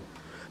nothing.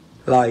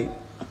 Like,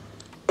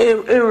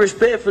 and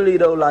respectfully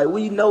though, like,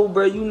 we know,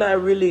 bro, you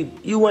ain't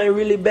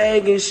really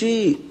bagging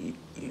shit.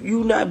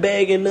 You not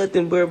bagging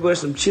nothing, bro, but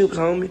some chips,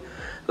 homie.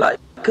 Like,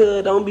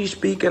 cuz, don't be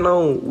speaking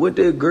on what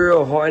that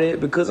girl heart at,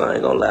 because I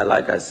ain't gonna lie,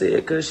 like I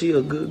said, cuz she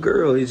a good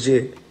girl. It's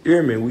just, you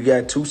hear me? We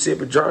got two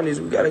separate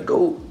journeys we gotta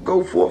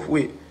go forth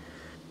with.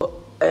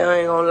 I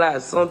ain't gonna lie,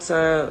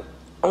 sometimes,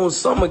 on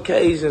some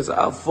occasions,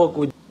 I fuck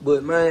with,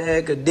 but man,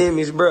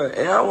 academics, bro,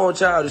 and I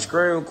want y'all to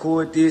screen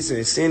record this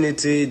and send it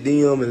to his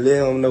DM and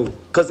let him know.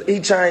 Cause he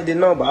changed the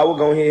number. I was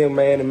gonna hear him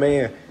man to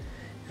man.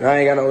 And I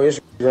ain't got no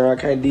Instagram, I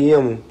can't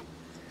DM him.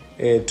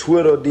 And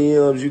Twitter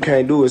DMs, you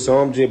can't do it, so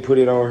I'm just put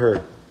it on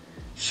her.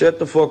 Shut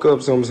the fuck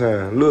up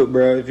sometime. Look,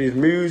 bro, if it's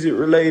music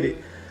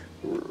related,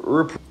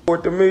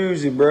 report the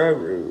music,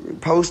 bro.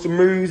 Post the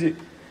music,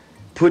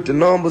 put the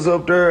numbers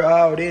up there,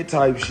 all that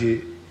type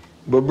shit.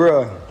 But,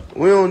 bro,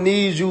 we don't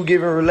need you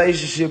giving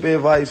relationship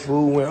advice,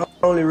 fool, when the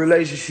only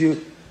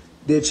relationship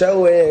that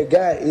your ass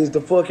got is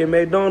the fucking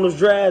McDonald's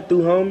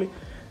drive-thru, homie.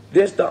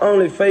 That's the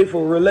only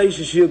faithful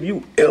relationship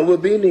you ever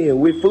been in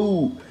with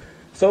food.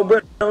 So,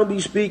 bro, don't be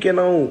speaking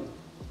on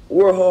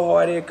where her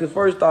heart at, because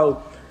first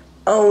off,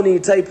 I don't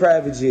even take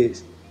private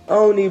jets. I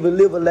don't even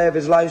live a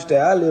lavish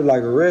lifestyle. I live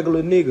like a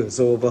regular nigga.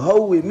 So if a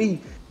hoe with me,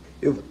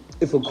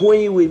 if a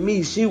queen with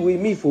me, she with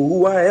me for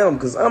who I am,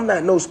 because I'm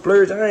not no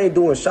splurge. I ain't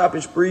doing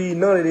shopping spree,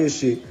 none of this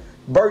shit.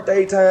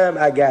 Birthday time,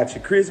 I got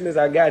you. Christmas,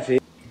 I got you.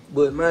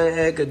 But man,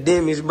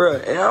 academics, bro,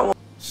 and I want.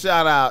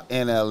 Shout out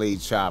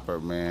NLE Chopper,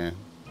 man.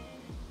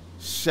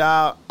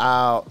 Shout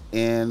out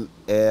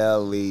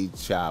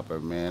NLE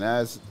Chopper, man.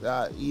 That's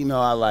you know,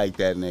 I like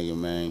that nigga,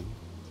 man.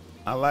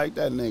 I like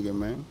that nigga,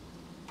 man.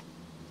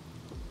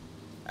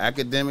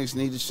 Academics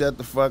need to shut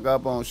the fuck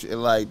up on shit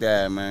like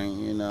that, man.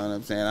 You know what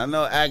I'm saying? I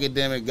know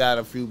Academic got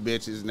a few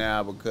bitches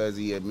now because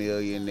he a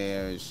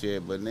millionaire and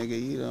shit, but nigga,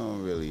 you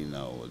don't really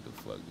know what the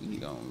fuck. You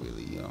don't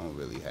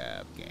really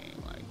have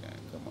game like that.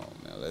 Come on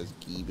now, let's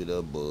keep it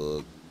a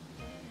buck.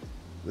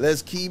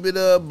 Let's keep it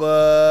a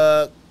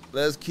buck.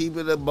 Let's keep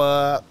it a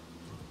buck.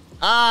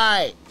 All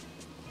right.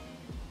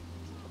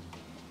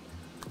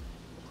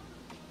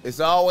 It's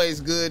always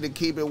good to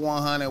keep it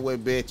 100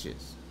 with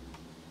bitches.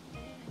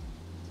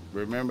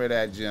 Remember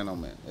that,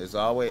 gentlemen. It's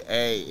always,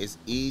 it's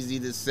easy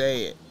to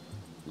say it.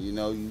 You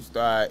know, you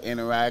start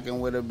interacting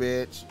with a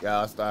bitch,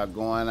 y'all start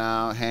going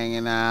out,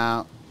 hanging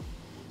out,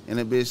 and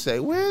the bitch say,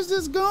 where's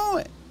this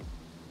going?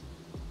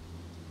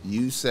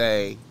 You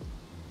say,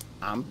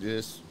 I'm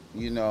just,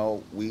 you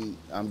know,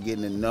 I'm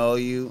getting to know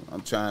you.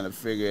 I'm trying to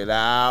figure it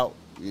out.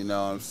 You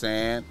know what I'm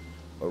saying?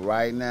 But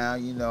right now,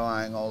 you know,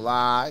 I ain't gonna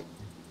lie.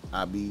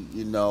 I be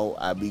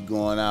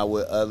going out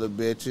with other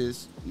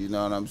bitches. You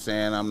know what I'm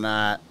saying? I'm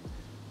not,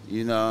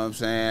 you know what I'm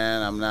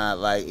saying? I'm not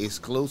like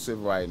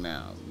exclusive right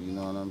now. You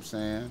know what I'm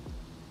saying?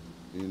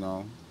 You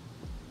know?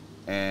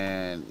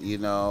 And, you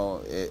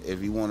know,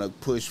 if you want to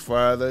push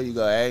further, you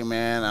go, hey,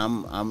 man,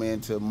 I'm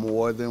into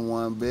more than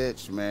one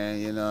bitch, man.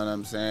 You know what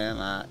I'm saying?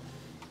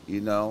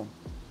 You know,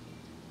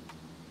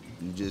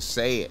 you just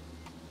say it.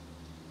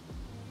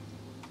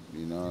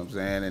 You know what I'm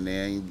saying? And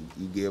then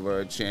you give her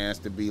a chance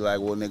to be like,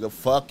 well, nigga,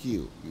 fuck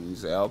you. And you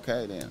say,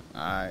 okay, then.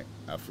 All right,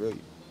 I feel you.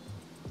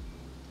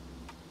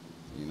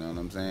 You know what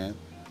I'm saying?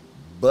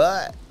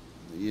 But,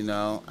 you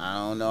know, I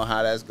don't know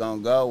how that's going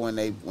to go when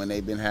they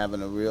been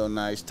having a real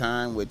nice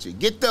time with you.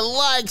 Get the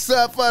likes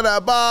up for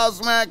the Ball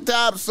Smack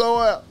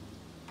Topsoil.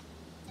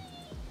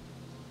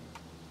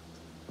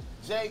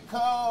 J.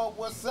 Cole,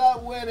 what's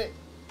up with it?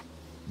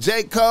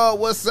 J. Cole,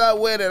 what's up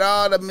with it?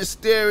 All the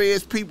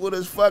mysterious people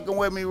that's fucking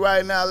with me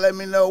right now, let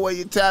me know where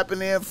you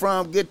tapping in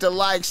from. Get the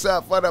likes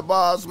up for the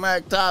Ball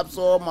Smack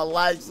Topsoil. My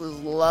likes is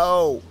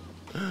low.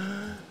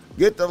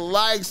 Get the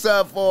likes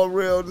up for a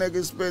real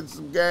nigga spit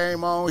some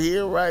game on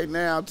here right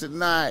now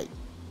tonight.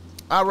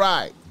 All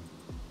right.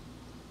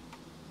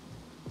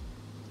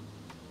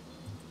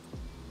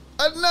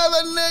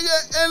 Another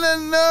nigga in the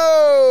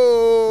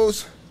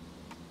nose.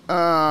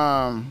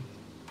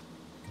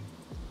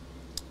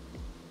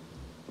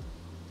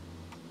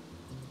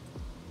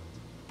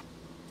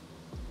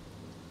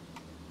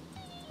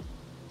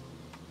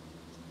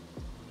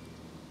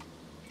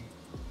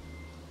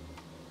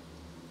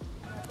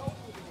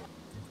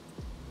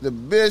 The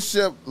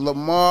Bishop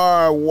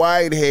Lamar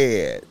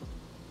Whitehead.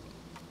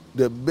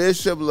 The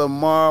Bishop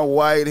Lamar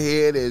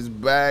Whitehead is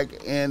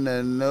back in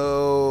the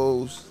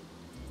news.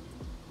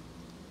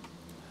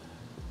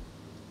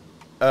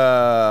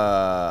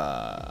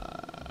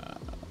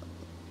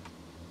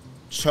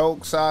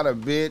 Chokes out a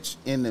bitch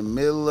in the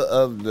middle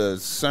of the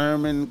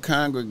sermon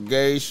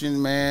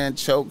congregation, man.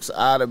 Chokes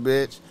out a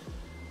bitch.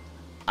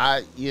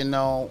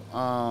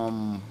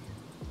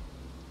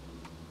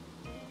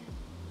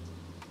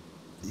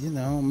 You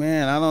know,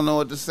 man, I don't know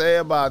what to say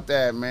about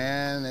that,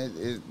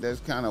 man. That's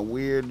kind of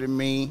weird to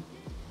me.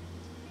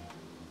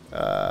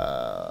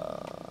 But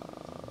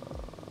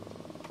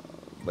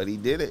he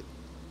did it.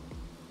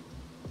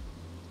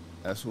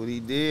 That's what he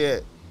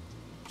did.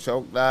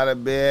 Choked out a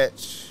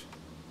bitch.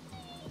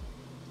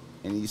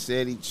 And he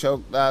said he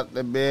choked out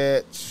the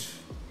bitch.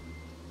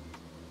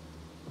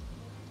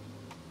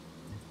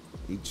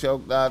 He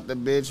choked out the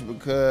bitch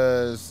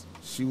because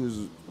she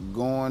was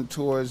going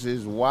towards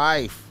his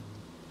wife.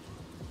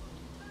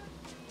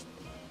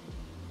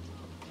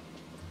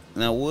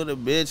 Now, would a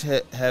bitch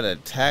had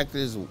attacked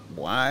his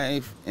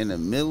wife in the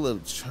middle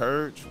of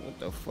church? What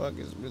the fuck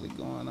is really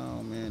going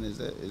on, man? Is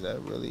that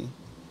really?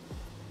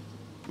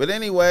 But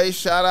anyway,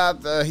 shout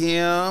out to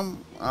him.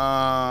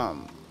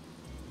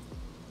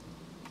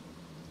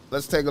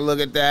 Let's take a look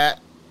at that.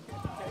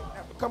 Okay,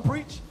 come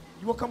preach.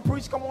 You want to come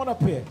preach? Come on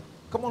up here.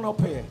 Come on up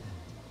here.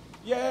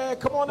 Yeah,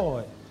 come on,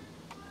 Lord.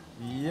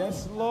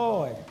 Yes,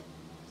 Lord.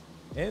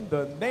 In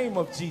the name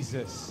of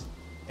Jesus.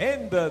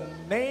 In the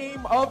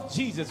name of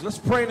Jesus. Let's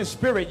pray in the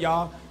spirit,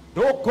 y'all.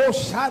 Wait a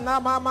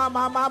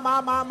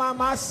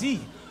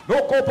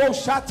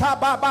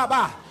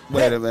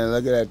minute,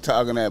 look at that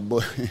talking that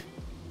boy.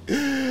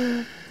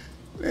 Nigga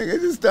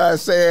just started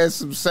saying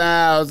some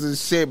sounds and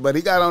shit, but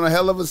he got on a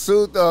hell of a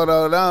suit though,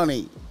 don't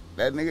he?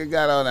 That nigga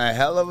got on a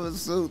hell of a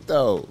suit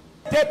though.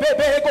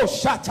 Retebebego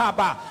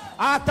shataba.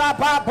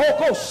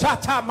 Atababoko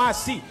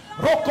shatamasi.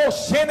 Roko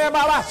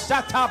shenemala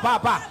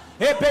shatababa.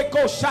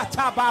 Ebeko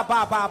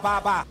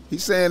shatababa.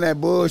 He's saying that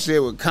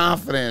bullshit with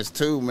confidence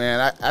too,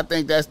 man. I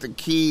think that's the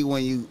key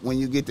when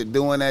you get to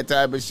doing that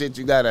type of shit.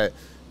 You gotta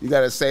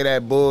say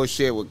that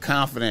bullshit with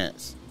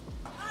confidence.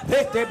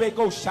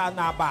 Retebego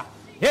shanaba.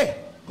 Hey,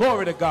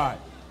 glory to God.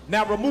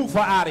 Now remove her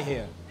out of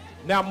here.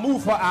 Now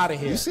move her out of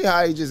here. You see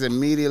how he just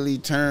immediately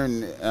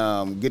turned,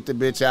 get the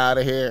bitch out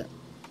of here?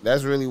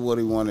 That's really what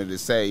he wanted to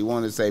say. He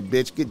wanted to say,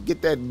 bitch,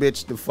 get that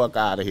bitch the fuck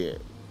out of here.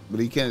 But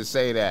he couldn't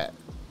say that.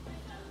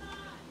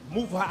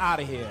 Move her out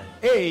of here.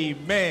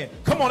 Amen.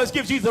 Come on, let's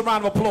give Jesus a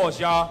round of applause,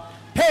 y'all.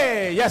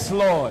 Hey, yes,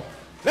 Lord.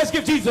 Let's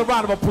give Jesus a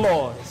round of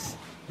applause.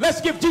 Let's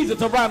give Jesus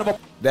a round of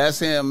applause. That's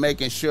him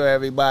making sure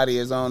everybody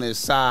is on his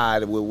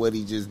side with what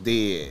he just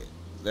did.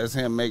 That's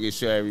him making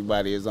sure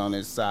everybody is on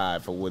his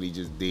side for what he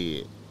just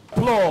did.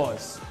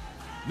 Applause.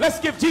 Let's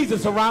give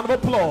Jesus a round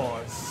of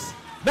applause.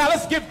 Now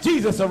let's give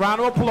Jesus a round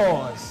of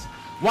applause.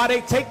 While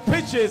they take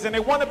pictures and they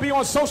want to be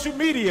on social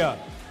media,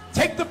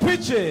 take the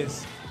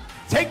pictures.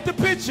 Take the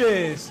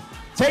pictures.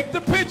 Take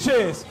the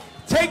pictures.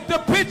 Take the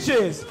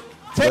pictures.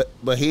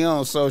 But he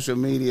on social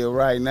media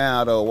right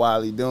now though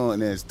while he doing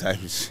this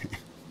type of shit.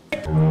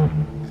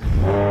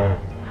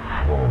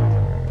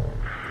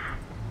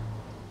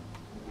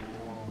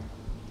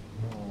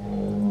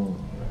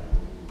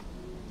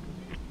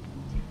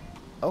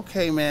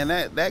 Okay, man,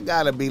 that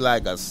gotta be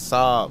like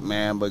assault,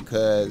 man,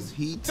 because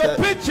he the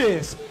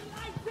pictures.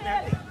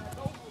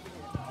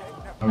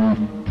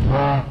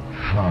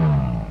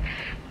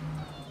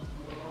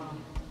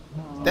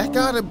 That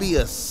gotta be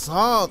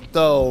assault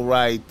though,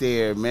 right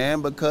there,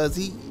 man, because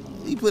he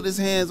put his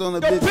hands on the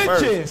bitch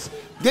pictures.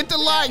 First. Get the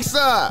likes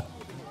up.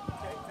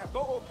 Okay, now go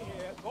over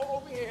here. Go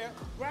over here.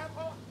 Grab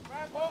her out.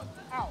 Grab her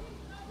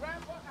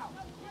out.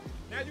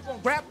 Now you're gonna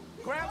grab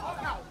her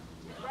out.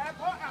 Grab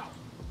her out.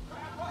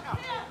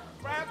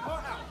 Grab her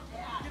out.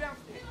 Get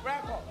downstairs.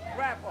 Grab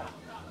her.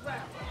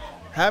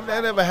 Have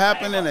that ever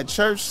happened in a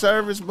church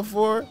service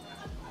before?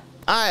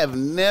 I have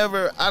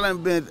never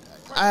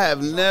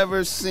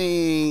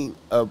seen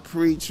a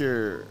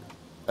preacher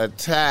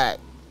attack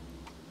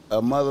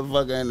a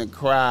motherfucker in the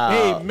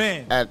crowd.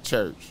 Amen. At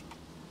church.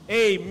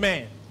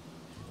 Amen.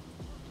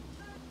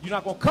 You're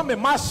not gonna come in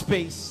my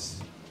space.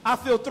 I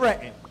feel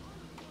threatened.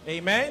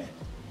 Amen.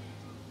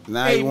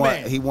 Now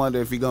Amen. he wonder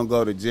if he gonna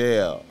go to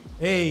jail.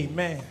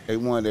 Amen. He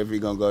wonder if he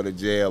gonna go to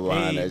jail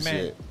behind that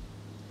shit.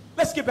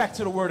 Let's get back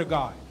to the word of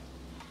God.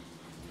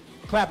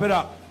 Clap it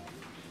up.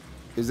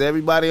 Is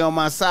everybody on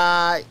my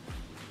side?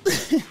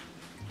 Is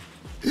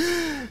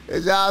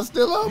y'all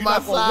still on my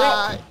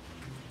side? Walk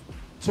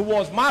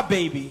towards my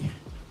baby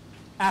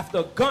after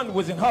a gun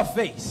was in her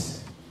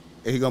face.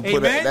 He gonna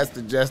put it, that's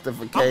the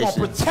justification. I'm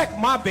gonna protect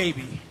my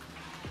baby.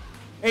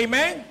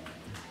 Amen.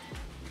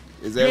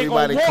 Is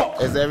everybody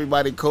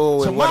cool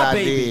with what I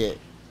did?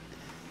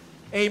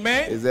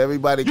 Amen. Is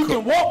everybody cool? You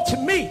can walk to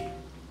me.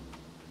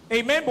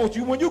 Amen. But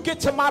when you get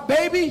to my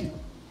baby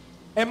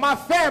and my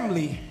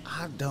family,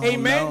 I don't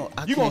amen, know.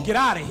 you're going to get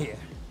out of here.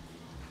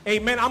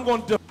 Amen. I'm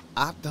going to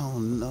I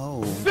don't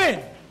know.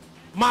 defend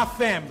my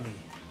family.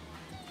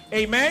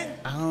 Amen.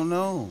 I don't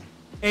know.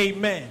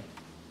 Amen.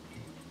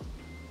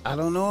 I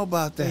don't know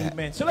about that.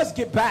 Amen. So let's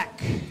get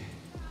back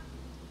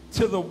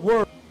to the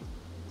word.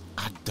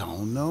 I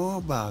don't know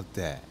about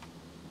that.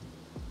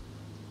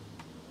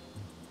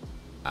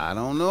 I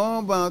don't know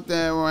about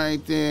that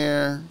right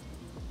there.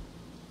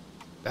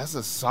 That's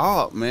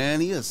assault, man.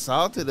 He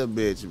assaulted a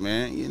bitch,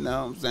 man. You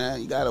know what I'm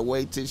saying? You gotta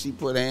wait till she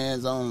put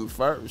hands on him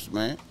first,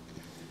 man.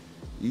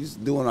 He's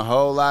doing a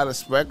whole lot of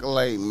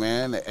speculating,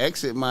 man. The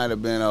exit might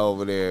have been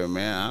over there,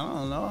 man. I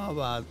don't know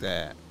about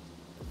that.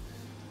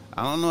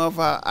 I don't know if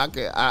I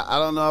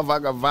don't know if I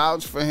could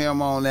vouch for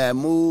him on that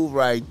move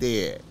right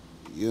there.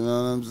 You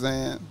know what I'm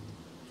saying?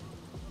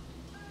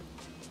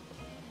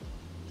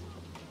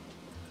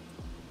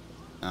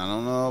 I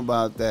don't know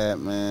about that,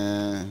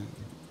 man.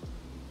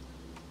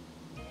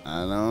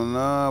 I don't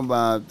know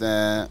about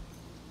that.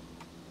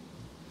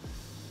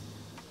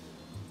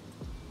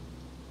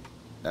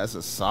 That's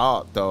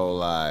assault, though,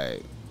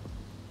 like.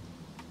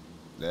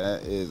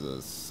 That is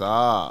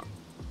assault.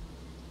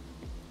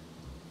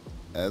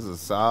 That's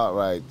assault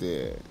right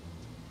there.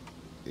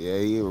 Yeah,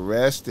 he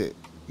arrested.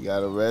 He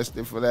got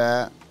arrested for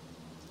that.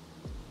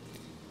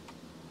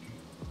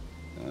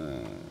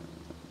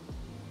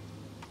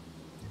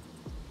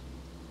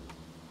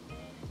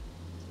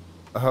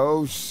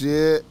 Oh,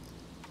 shit.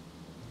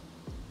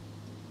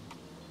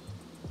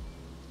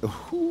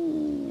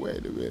 Ooh,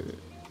 wait a minute.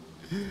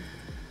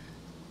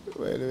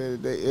 Wait a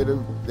minute. They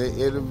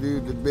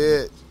interviewed the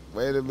bitch.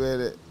 Wait a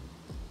minute.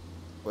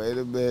 Wait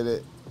a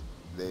minute.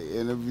 They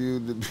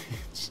interviewed the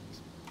bitch.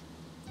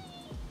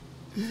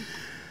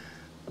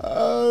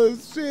 Oh,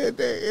 shit.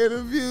 They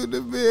interviewed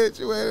the bitch.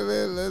 Wait a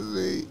minute. Let's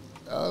see.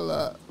 Hold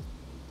up.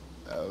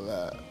 Hold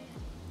up.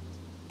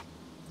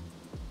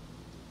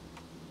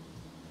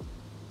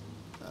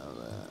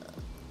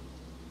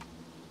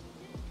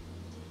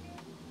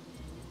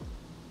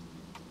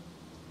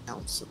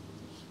 council.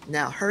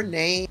 Now, her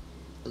name,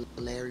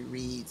 Larry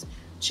Reed's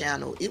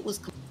channel, it was.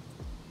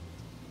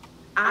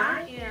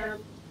 I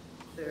am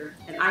author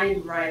and I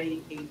am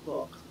writing a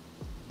book.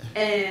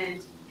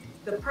 And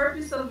the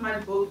purpose of my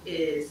book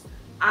is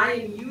I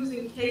am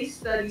using case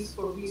studies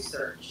for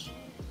research.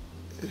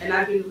 And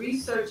I've been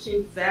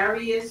researching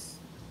various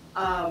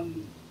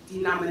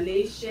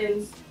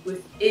denominations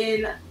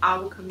within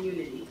our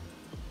community.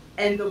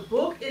 And the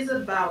book is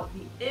about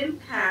the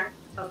impact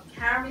of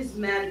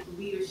charismatic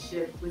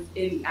leadership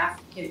within the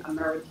African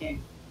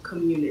American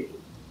community.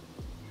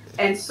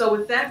 And so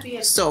with that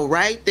being... So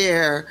right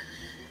there,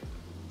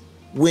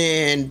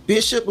 when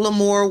Bishop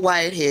Lamore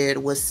Whitehead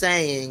was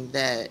saying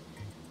that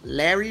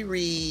Larry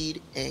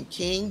Reed and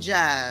King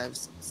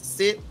Jives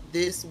sent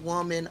this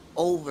woman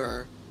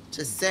over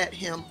to set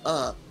him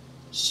up,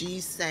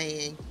 she's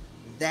saying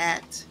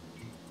that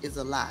is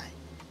a lie.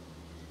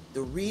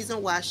 The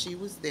reason why she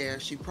was there,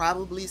 she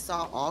probably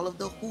saw all of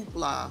the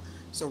hoopla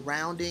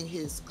surrounding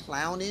his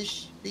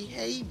clownish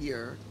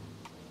behavior.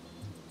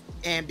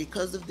 And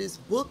because of this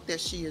book that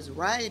she is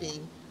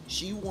writing,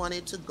 she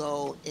wanted to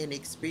go and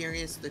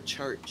experience the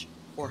church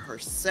for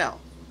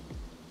herself.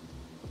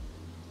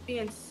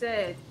 Being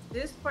said,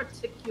 this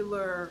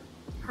particular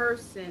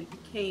person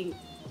became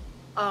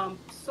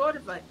sort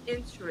of an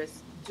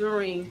interest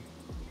during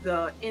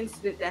the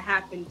incident that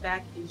happened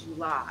back in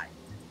July.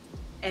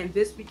 And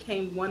this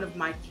became one of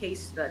my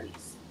case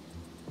studies.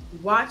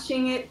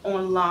 Watching it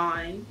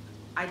online,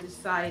 I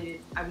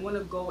decided I want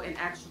to go and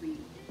actually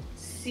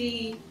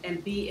see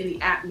and be in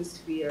the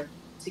atmosphere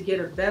to get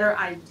a better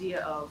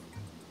idea of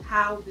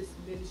how this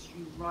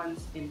ministry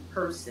runs in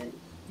person.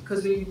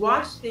 Because when you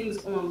watch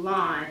things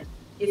online,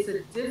 it's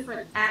a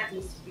different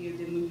atmosphere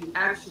than when you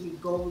actually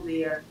go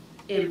there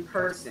in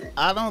person.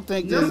 I don't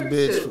think this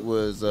bitch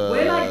was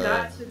when I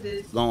got to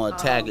this gonna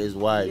attack his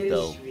wife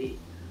ministry,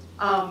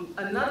 though.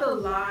 Another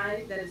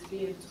lie that is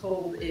being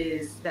told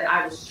is that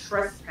I was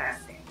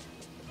trespassing.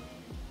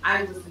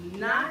 I was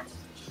not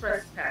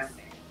trespassing.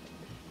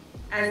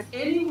 As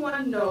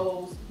anyone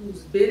knows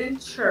who's been in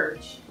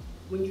church,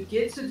 when you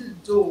get to the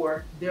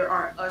door, there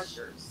are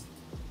ushers.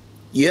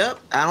 Yep,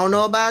 I don't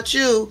know about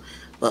you,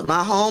 but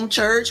my home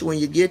church, when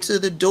you get to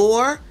the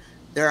door,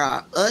 there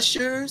are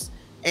ushers,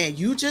 and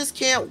you just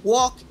can't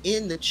walk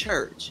in the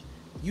church.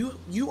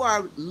 You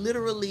are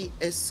literally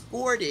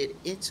escorted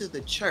into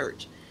the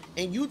church,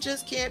 and you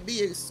just can't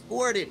be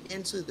escorted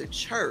into the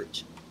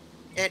church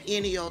at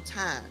any old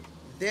time.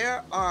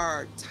 There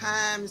are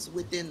times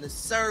within the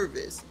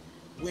service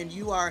when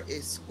you are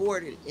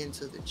escorted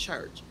into the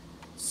church.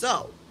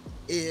 So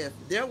if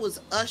there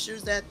was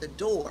ushers at the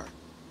door,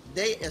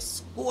 they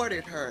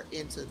escorted her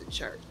into the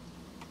church.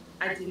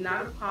 I did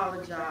not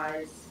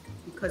apologize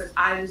because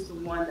I was the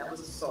one that was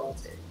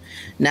assaulted.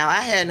 Now,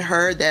 I hadn't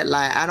heard that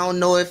lie. I don't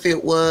know if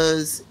it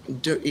was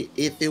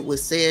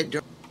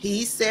said.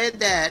 He said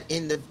that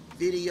in the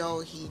video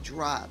he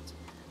dropped.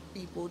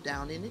 People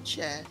down in the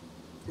chat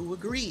who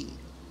agreed.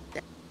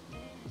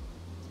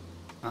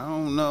 I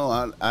don't know.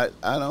 I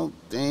don't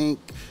think.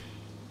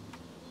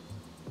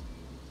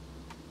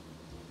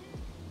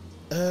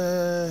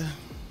 I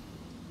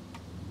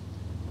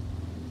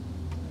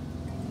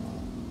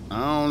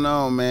don't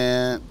know,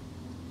 man.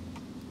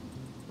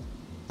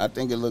 I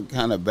think it looked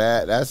kind of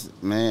bad. That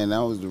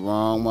was the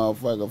wrong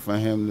motherfucker for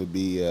him to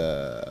be.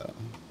 That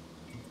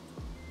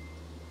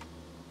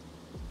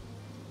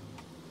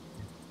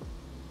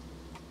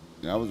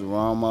was the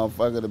wrong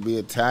motherfucker to be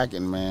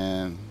attacking,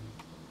 man.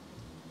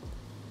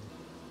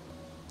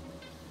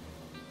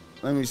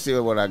 Let me see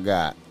what I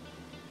got.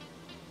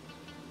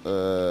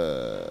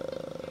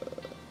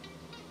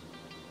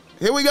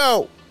 Here we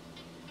go.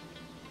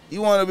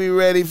 You want to be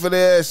ready for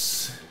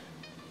this?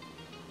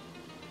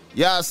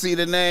 Y'all see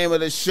the name of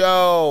the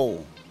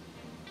show.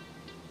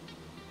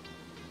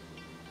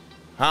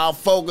 How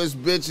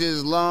focused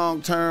bitches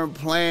long-term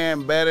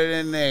plan better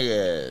than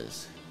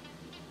niggas.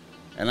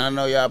 And I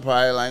know y'all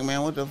probably like,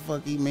 man, what the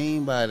fuck he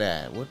mean by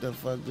that? What the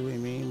fuck do he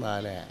mean by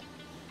that?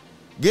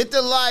 Get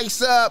the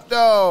likes up,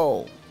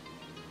 though.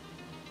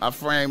 I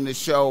framed the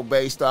show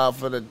based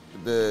off of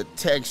the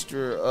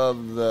texture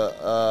of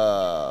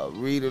the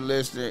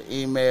reader-listener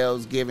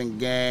emails giving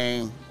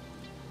game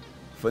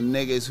for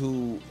niggas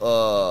who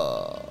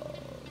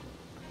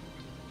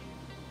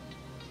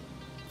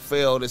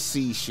fail to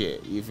see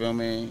shit. You feel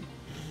me?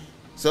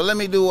 So let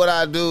me do what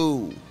I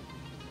do.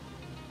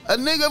 A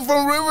nigga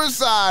from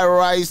Riverside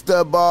writes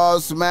to Ball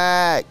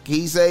Smack.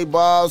 He say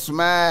Ball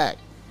Smack.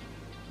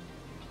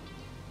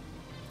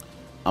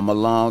 I'm a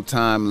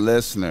long-time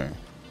listener.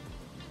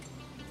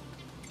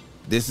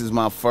 This is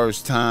my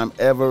first time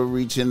ever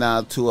reaching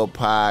out to a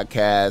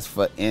podcast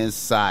for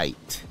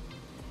insight.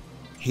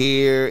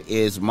 Here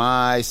is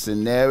my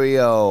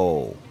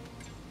scenario.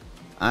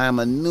 I am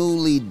a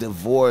newly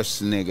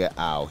divorced nigga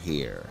out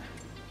here.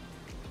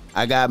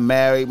 I got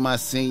married my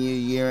senior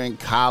year in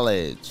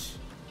college.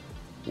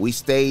 We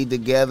stayed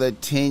together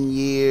 10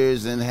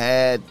 years and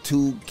had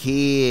 2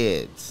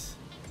 kids.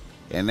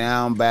 And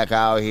now I'm back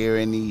out here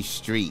in these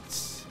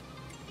streets.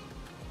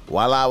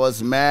 While I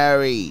was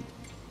married,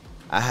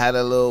 I had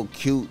a little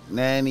cute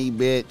nanny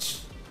bitch.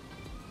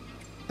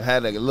 I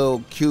had a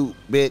little cute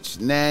bitch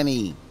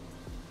nanny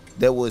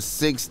that was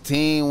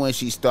 16 when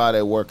she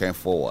started working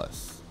for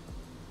us.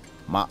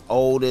 My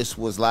oldest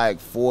was like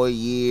 4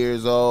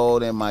 years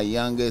old and my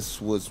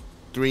youngest was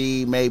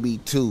 3, maybe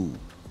 2.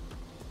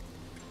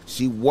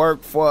 She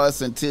worked for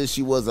us until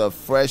she was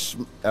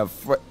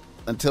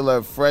until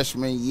her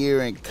freshman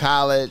year in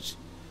college.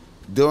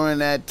 During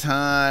that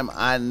time,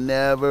 I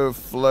never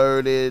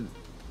flirted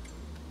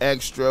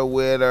extra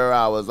with her.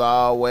 I was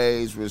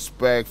always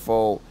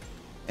respectful,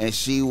 and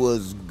she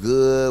was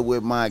good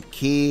with my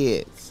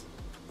kids.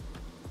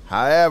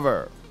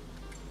 However,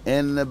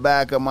 in the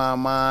back of my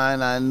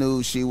mind, I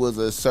knew she was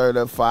a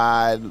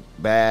certified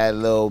bad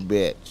little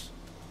bitch.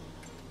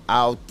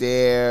 Out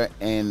there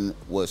and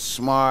was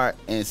smart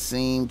and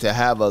seemed to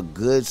have a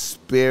good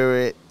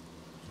spirit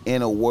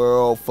in a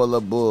world full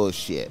of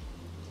bullshit.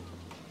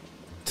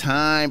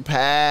 Time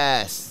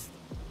passed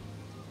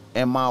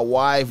and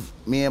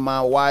me and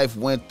my wife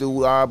went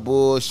through our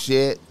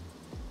bullshit.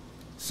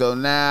 So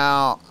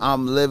now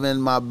I'm living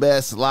my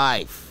best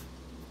life.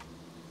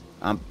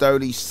 I'm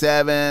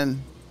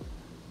 37.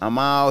 I'm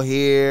out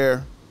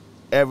here.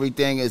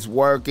 Everything is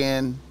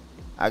working.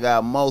 I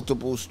got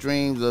multiple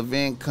streams of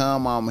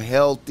income. I'm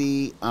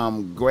healthy.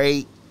 I'm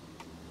great.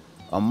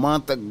 A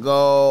month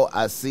ago,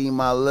 I see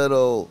my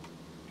little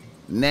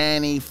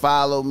nanny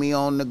follow me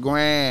on the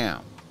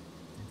gram.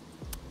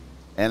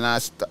 And I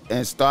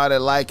started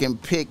liking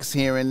pics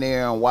here and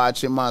there and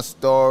watching my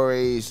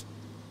stories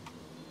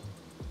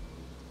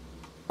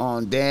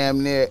on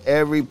damn near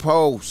every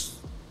post.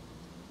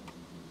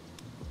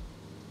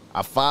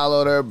 I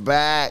followed her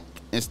back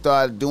and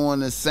started doing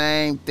the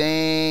same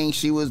thing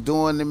she was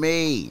doing to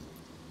me.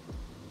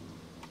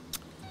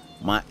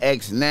 My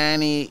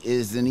ex-nanny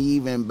is an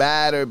even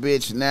badder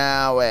bitch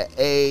now at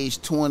age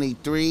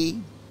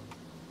 23.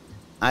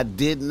 I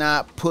did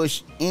not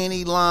push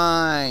any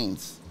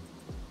lines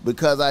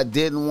because I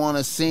didn't want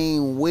to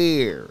seem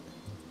weird.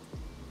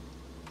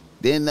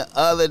 Then the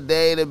other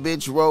day, the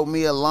bitch wrote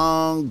me a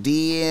long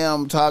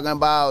DM talking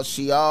about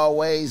she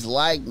always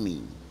liked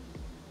me.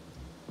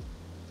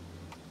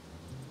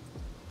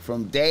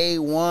 From day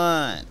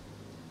one,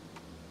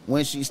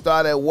 when she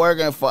started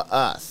working for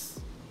us.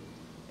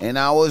 And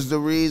I was the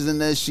reason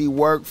that she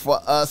worked for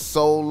us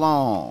so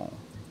long.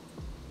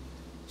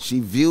 She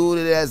viewed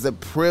it as a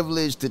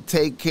privilege to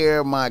take care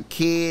of my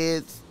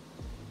kids.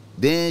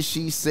 Then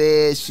she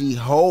said she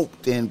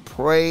hoped and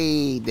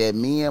prayed that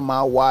me and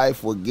my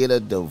wife would get a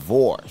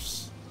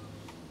divorce.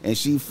 And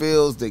she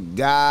feels that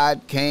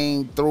God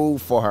came through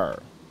for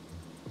her.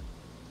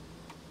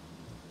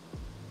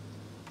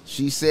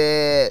 She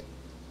said,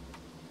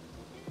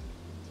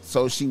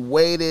 so she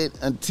waited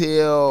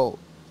until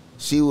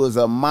she was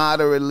a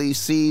moderately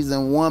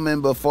seasoned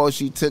woman before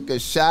she took a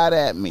shot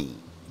at me.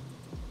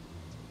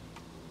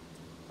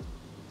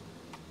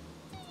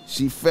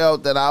 She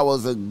felt that I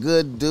was a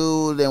good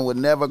dude and would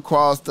never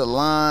cross the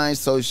line,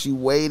 so she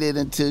waited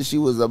until she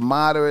was a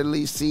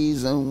moderately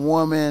seasoned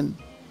woman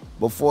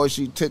before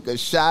she took a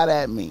shot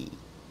at me.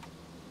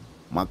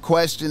 My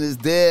question is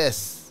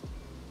this.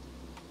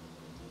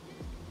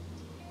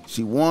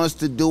 She wants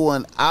to do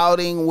an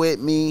outing with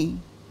me.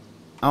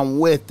 I'm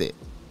with it.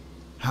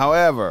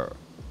 However,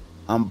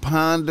 I'm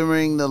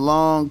pondering the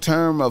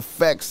long-term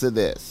effects of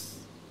this.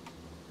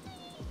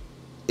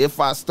 If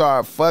I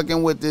start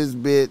fucking with this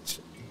bitch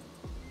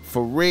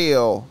for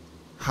real,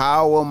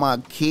 how will my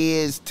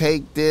kids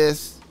take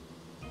this?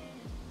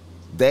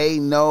 They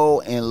know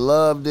and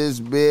love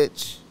this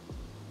bitch.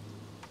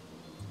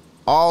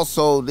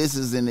 Also, this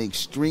is an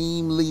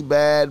extremely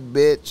bad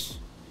bitch,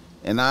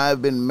 and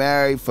I've been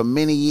married for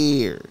many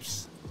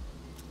years.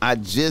 I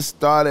just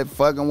started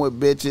fucking with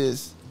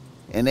bitches,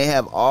 and they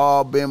have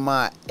all been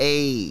my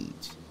age.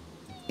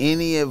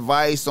 Any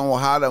advice on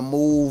how to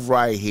move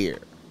right here?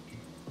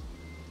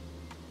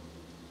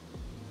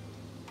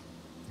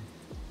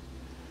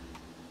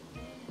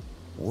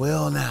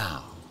 Well,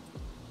 now,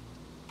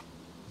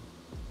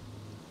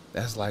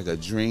 that's like a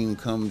dream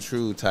come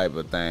true type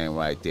of thing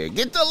right there.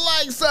 Get the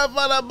likes up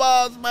for the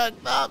Boss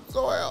Mac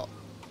Topsoil.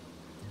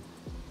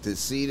 To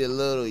see the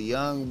little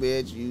young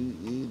bitch you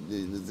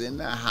was in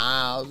the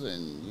house,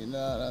 and you know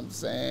what I'm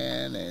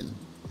saying, and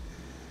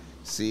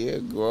see her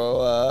grow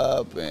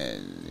up,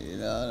 and you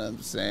know what I'm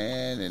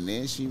saying, and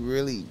then she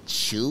really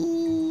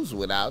chews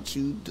without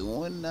you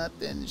doing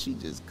nothing. She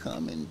just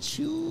come and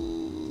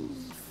chews,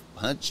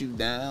 hunt you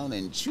down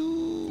and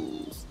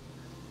chews.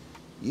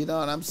 You know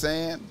what I'm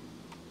saying?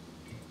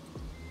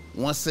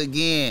 Once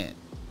again,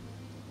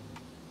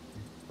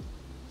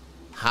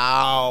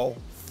 how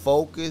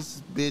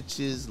focused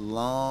bitches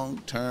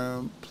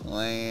long-term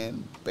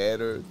plan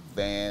better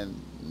than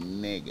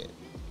nigga.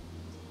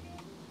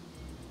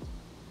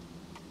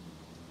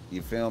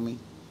 You feel me?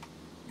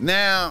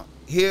 Now,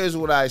 here's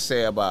what I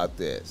say about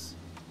this.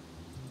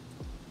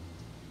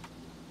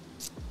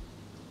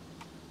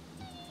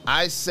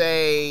 I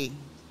say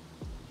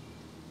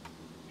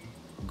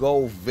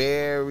go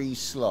very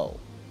slow.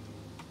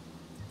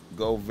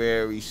 go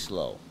very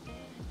slow.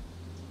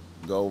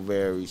 Go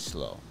very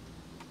slow.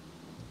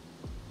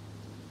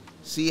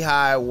 See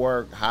how it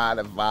work, how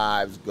the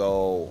vibes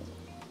go.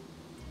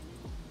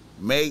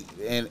 Make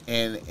and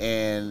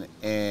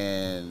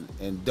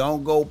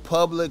don't go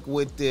public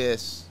with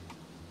this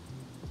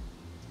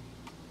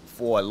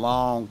for a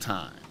long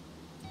time.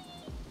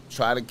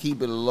 Try to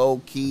keep it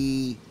low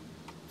key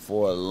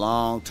for a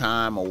long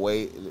time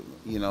away.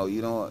 You know,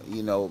 you don't,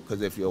 you know,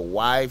 because if your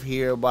wife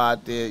hear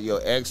about this,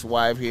 your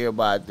ex-wife hear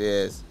about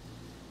this,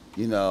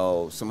 you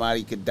know,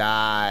 somebody could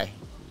die.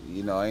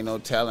 You know, ain't no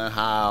telling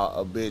how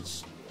a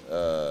bitch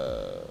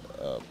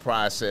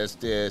process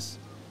this.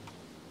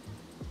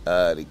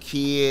 The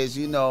kids,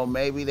 you know,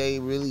 maybe they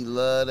really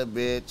love the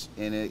bitch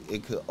and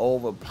it could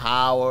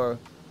overpower,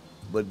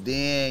 but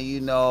then,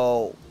 you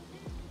know,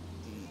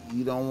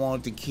 you don't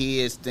want the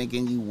kids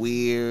thinking you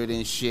weird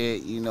and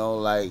shit, you know,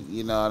 like,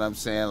 you know what I'm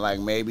saying?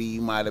 Like, maybe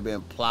you might have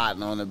been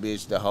plotting on the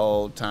bitch the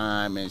whole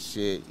time and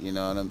shit, you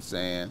know what I'm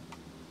saying?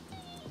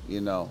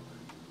 You know,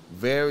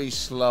 very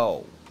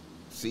slow.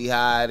 See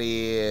how it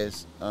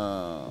is.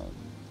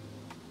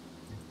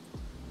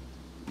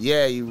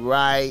 Yeah, you're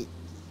right.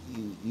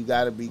 You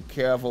got to be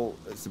careful.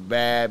 It's a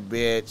bad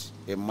bitch.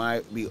 It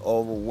might be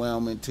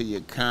overwhelming to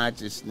your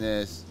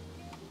consciousness.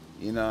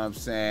 You know what I'm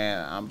saying?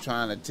 I'm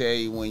trying to tell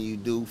you, when you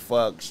do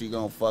fuck, she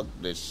gonna fuck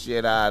the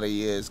shit out of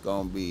you. It's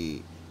gonna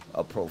be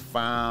a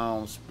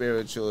profound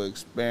spiritual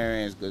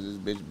experience because this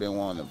bitch been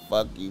wanting to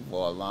fuck you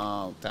for a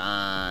long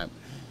time.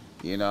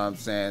 You know what I'm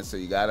saying? So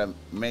you gotta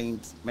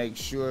make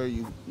sure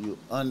you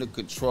under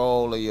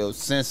control of your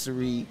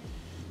senses,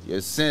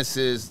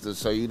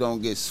 so you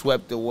don't get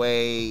swept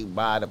away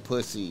by the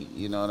pussy.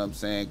 You know what I'm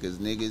saying? Because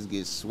niggas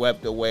get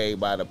swept away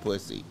by the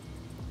pussy.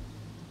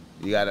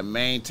 You got to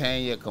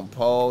maintain your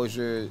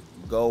composure.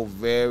 Go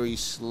very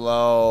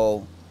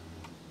slow.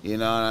 You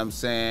know what I'm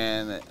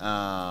saying?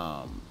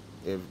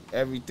 If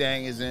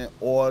everything is in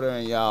order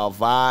and y'all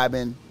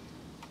vibing,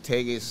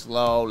 take it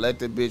slow. Let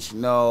the bitch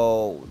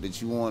know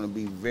that you want to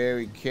be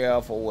very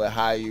careful with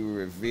how you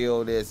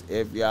reveal this.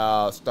 If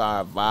y'all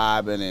start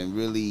vibing and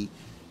really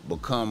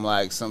become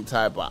like some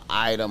type of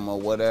item or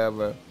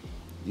whatever,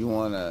 you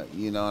want to,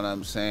 you know what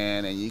I'm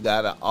saying? And you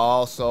got to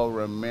also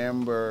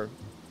remember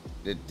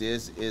that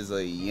this is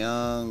a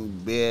young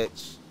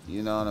bitch,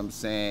 you know what I'm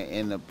saying,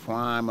 in the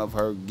prime of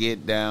her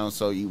get down,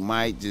 so you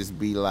might just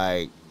be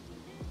like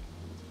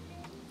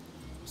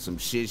some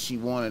shit she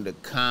wanted to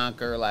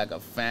conquer, like a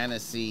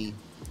fantasy,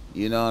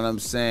 you know what I'm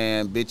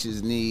saying?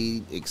 Bitches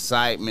need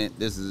excitement.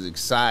 This is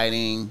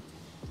exciting,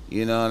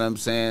 you know what I'm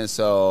saying?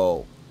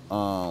 So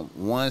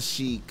once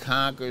she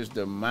conquers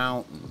the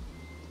mountain,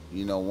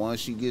 you know, once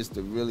she gets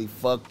to really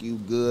fuck you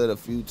good a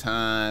few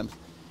times,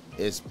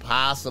 it's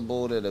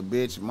possible that a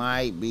bitch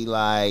might be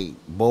like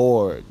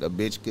bored. A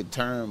bitch could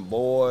turn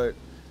bored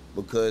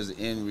because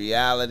in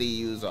reality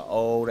you's an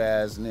old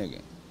ass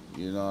nigga.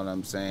 You know what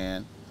I'm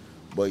saying?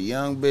 But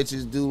young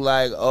bitches do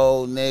like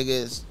old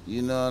niggas.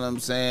 You know what I'm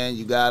saying?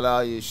 You got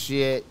all your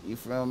shit, you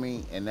feel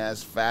me? And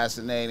that's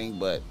fascinating.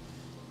 But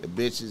the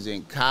bitches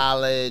in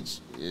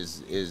college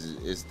is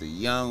the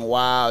young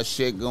wild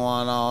shit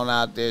going on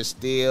out there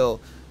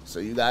still. So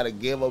you gotta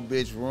give a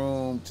bitch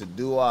room to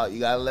do all. You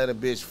gotta let a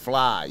bitch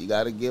fly. You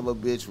gotta give a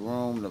bitch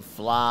room to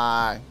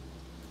fly.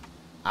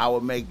 I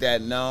would make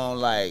that known,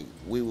 like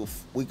we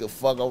could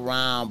fuck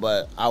around,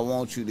 but I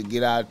want you to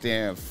get out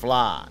there and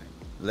fly.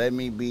 Let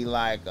me be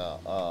like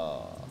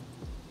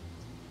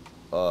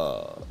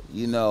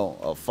you know,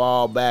 a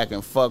fall back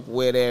and fuck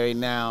with every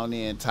now and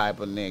then type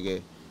of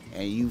nigga,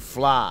 and you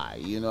fly.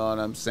 You know what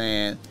I'm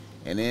saying?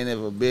 And then if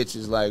a bitch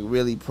is like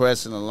really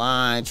pressing the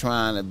line,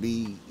 trying to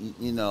be,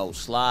 you know,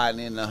 sliding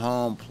in the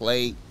home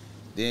plate,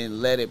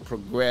 then let it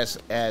progress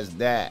as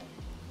that.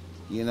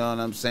 You know what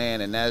I'm saying?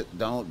 And that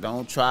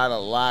don't try to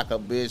lock a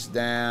bitch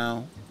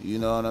down. You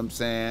know what I'm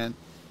saying?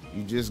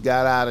 You just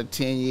got out of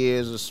 10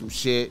 years or some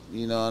shit.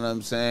 You know what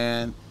I'm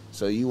saying?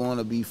 So you want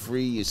to be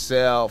free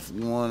yourself.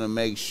 You want to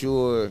make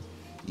sure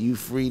you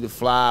free to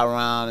fly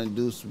around and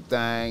do some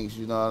things.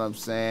 You know what I'm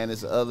saying?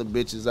 There's other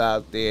bitches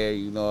out there.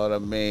 You know what I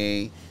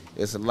mean?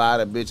 There's a lot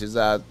of bitches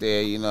out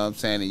there, you know what I'm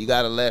saying? And you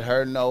got to let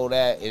her know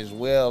that as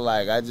well.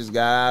 Like, I just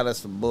got out of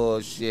some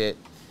bullshit,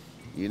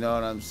 you know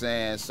what I'm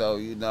saying? So,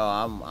 you know,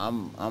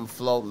 I'm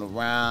floating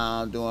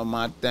around doing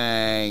my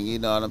thing, you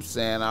know what I'm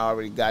saying? I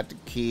already got the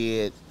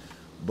kids,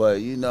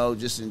 but, you know,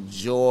 just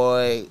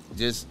enjoy,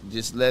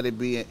 just let it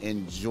be an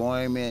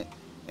enjoyment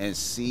and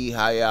see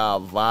how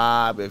y'all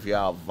vibe. If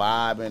y'all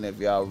vibing, if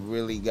y'all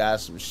really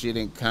got some shit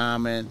in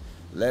common,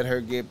 let her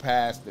get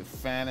past the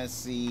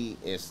fantasy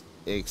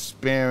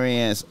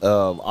experience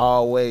of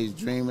always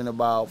dreaming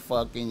about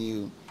fucking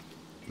you.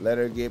 Let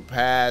her get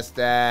past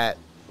that.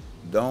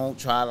 Don't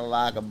try to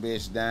lock a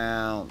bitch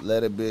down.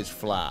 Let a bitch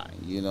fly.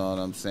 You know what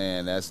I'm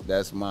saying?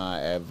 That's my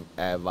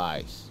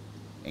advice.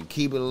 And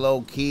keep it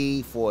low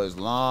key for as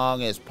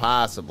long as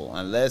possible,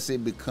 unless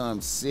it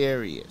becomes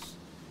serious.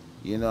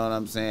 You know what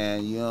I'm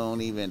saying? We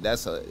don't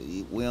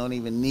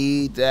even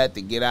need that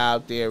to get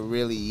out there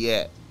really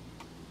yet.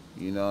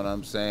 You know what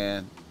I'm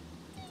saying?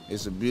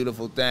 It's a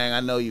beautiful thing.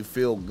 I know you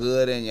feel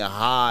good in your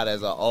heart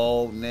as an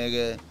old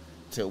nigga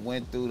to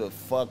went through the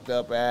fucked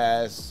up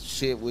ass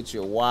shit with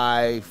your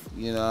wife.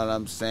 You know what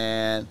I'm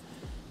saying?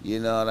 You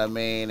know what I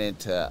mean? And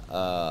to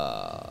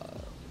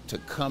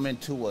come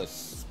into a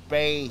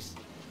space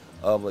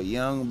of a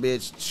young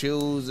bitch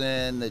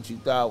choosing that you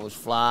thought was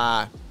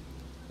fly.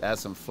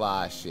 That's some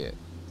fly shit.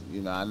 You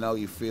know, I know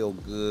you feel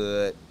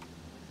good.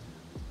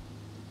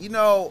 You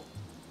know,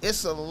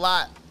 it's a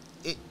lot.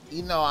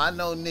 You know, I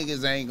know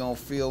niggas ain't gonna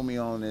feel me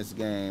on this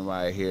game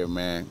right here,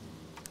 man.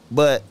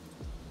 But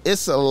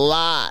it's a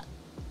lot.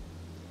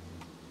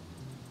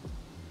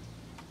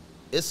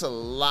 It's a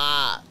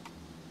lot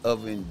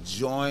of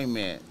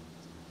enjoyment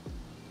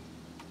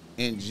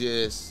in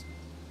just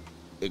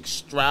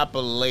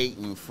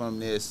extrapolating from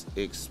this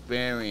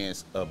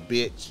experience a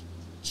bitch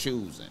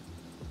choosing.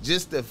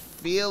 Just the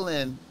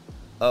feeling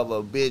of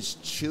a bitch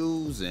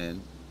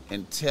choosing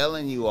and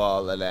telling you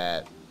all of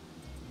that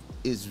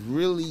is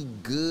really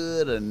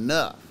good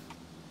enough.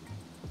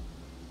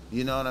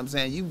 You know what I'm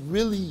saying? You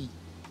really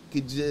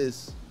could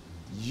just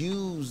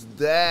use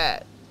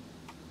that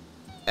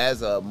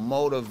as a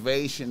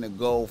motivation to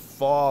go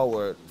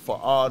forward for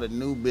all the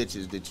new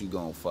bitches that you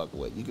gonna fuck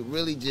with. You could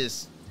really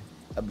just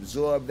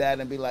absorb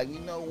that and be like, you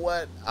know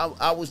what?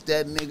 I was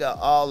that nigga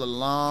all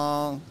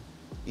along.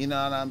 You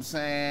know what I'm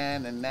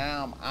saying? And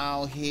now I'm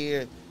out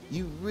here.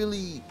 You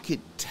really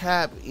could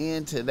tap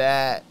into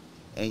that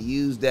and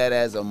use that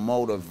as a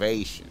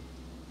motivation.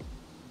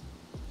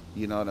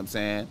 You know what I'm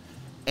saying?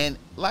 And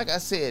like I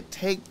said,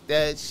 take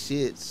that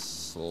shit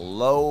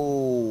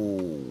slow.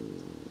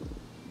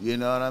 You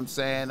know what I'm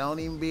saying? Don't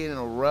even be in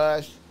a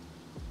rush.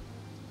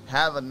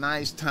 Have a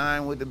nice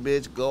time with the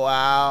bitch. Go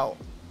out.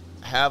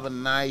 Have a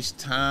nice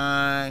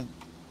time.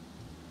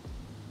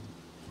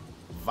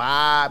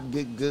 Vibe.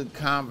 Get good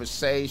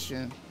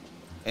conversation.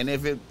 And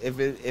if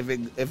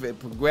it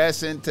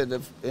progresses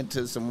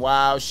into some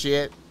wild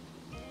shit,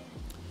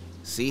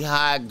 see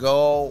how it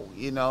go.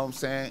 You know what I'm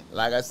saying?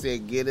 Like I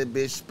said, get a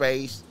bitch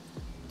space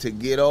to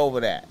get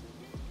over that.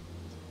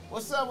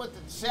 What's up with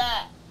the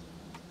chat?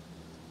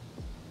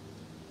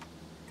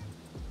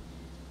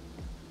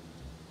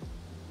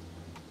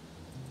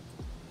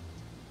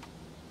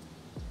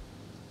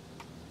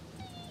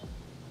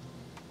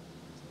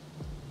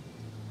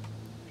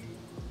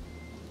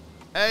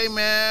 Hey,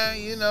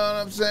 man, you know what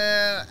I'm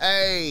saying?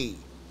 Hey,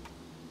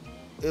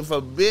 if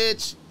a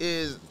bitch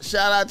is,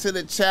 shout out to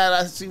the chat,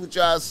 I see what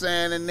y'all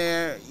saying in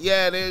there.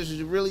 Yeah,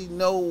 there's really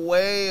no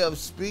way of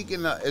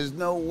speaking, there's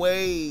no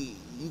way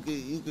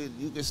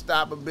you could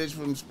stop a bitch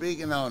from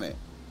speaking on it.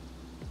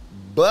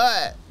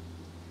 But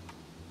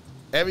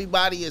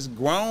everybody is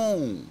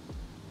grown.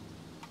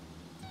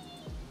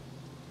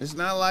 It's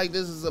not like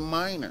this is a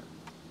minor.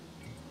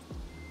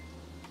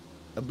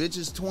 A bitch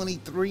is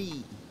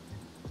 23.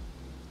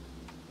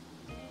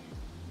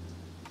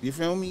 You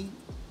feel me?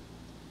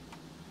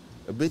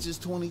 A bitch is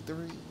 23.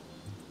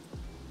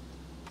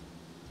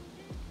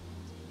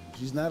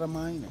 She's not a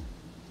minor.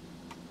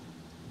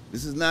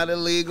 This is not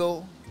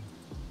illegal.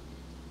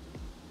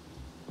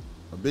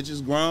 A bitch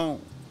is grown.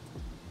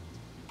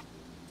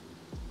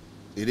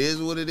 It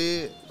is what it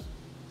is.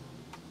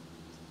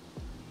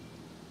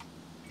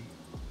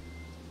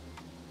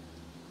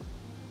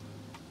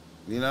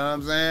 You know what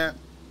I'm saying?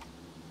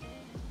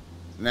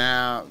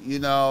 Now, you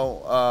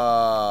know,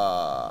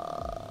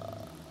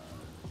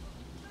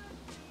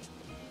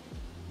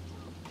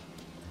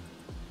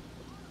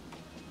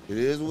 it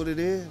is what it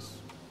is.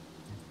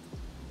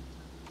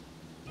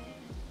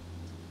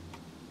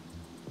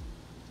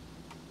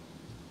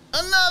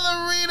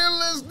 Another reader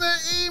listener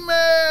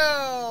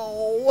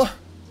email.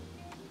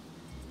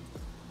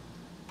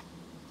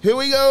 Here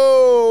we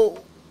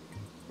go.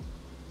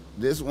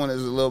 This one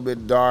is a little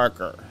bit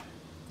darker.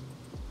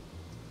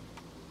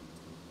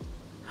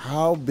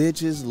 How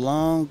bitches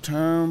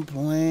long-term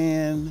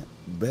plan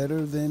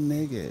better than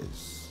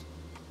niggas?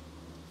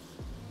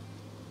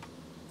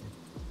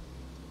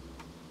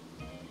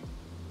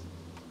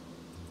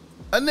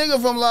 A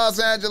nigga from Los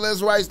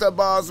Angeles writes to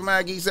Boss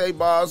Mac. He say,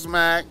 Boss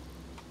Mac,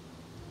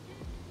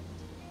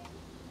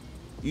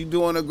 you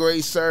doing a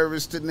great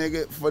service you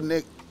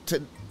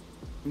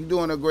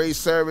doing a great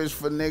service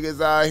for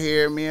niggas out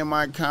here. Me and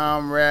my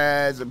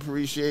comrades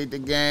appreciate the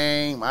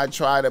game. I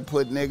try to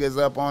put niggas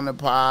up on the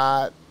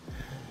pod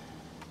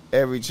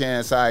every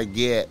chance I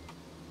get.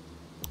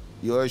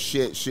 Your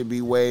shit should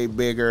be way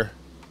bigger.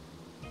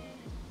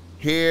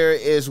 Here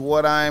is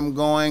what I'm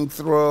going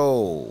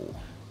through.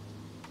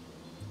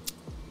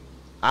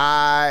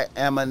 I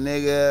am a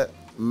nigga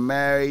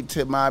married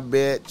to my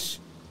bitch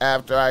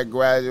after I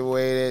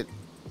graduated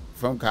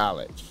from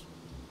college.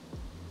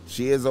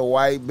 She is a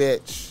white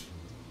bitch,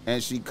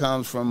 and she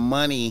comes from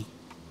money,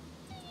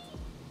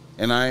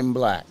 and I'm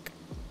black.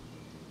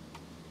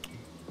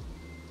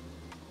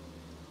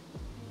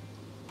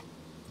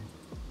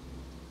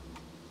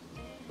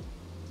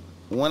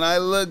 When I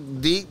look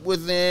deep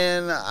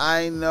within,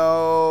 I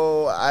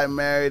know I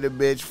married a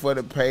bitch for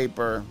the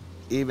paper,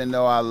 even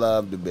though I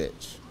love the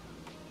bitch.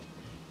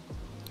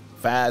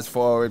 Fast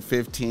forward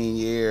 15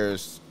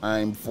 years,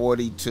 I'm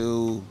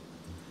 42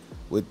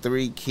 with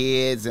 3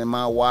 kids, and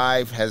my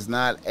wife has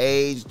not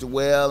aged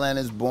well and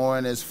is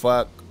boring as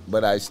fuck,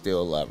 but I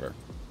still love her.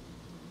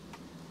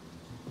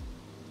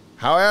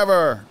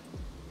 However,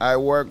 I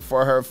work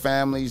for her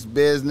family's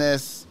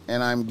business,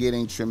 and I'm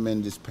getting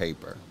tremendous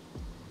paper.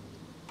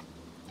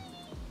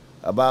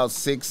 About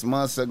 6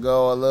 months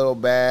ago, a little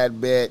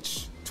bad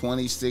bitch,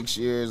 26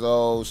 years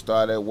old,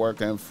 started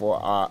working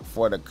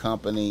for the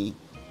company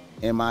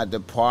in my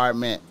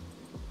department,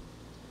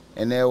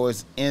 and there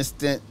was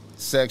instant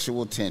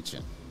sexual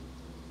tension.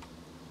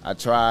 I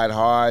tried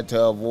hard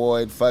to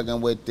avoid fucking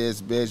with this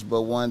bitch,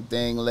 but one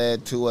thing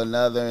led to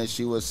another, and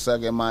she was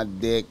sucking my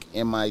dick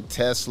in my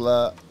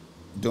Tesla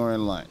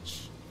during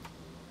lunch.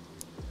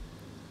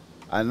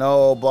 I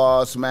know,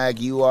 Boss Mac,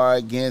 you are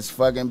against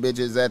fucking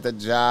bitches at the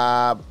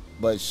job,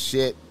 but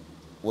shit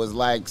was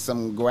like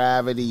some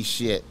gravity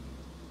shit.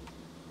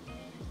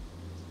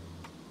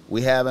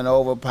 We have an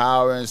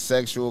overpowering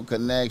sexual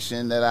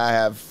connection that I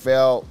have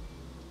felt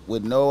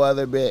with no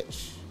other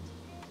bitch.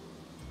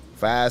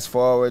 Fast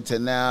forward to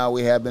now,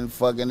 we have been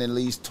fucking at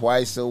least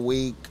twice a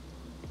week.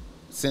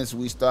 Since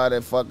we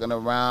started fucking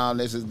around,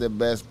 this is the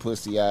best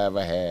pussy I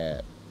ever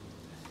had.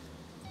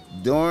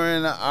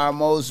 During our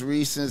most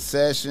recent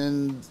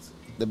sessions,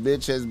 the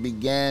bitch has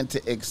began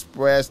to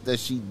express that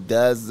she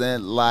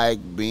doesn't like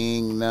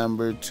being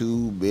number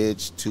 2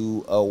 bitch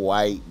to a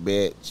white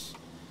bitch.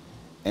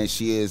 And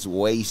she is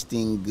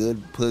wasting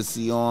good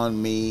pussy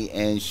on me,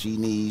 and she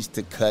needs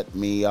to cut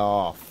me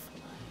off.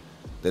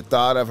 The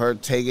thought of her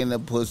taking the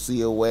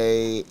pussy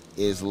away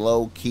is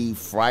low-key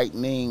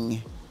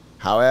frightening.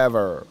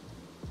 However,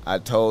 I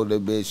told the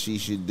bitch she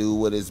should do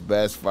what is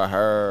best for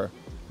her.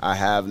 I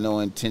have no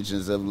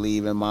intentions of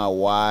leaving my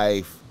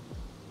wife.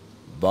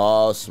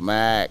 Boss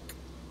Mac,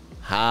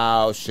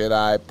 how should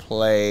I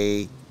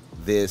play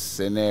this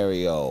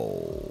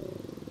scenario?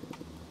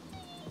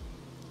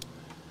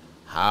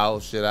 How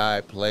should I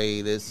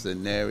play this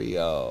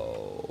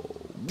scenario?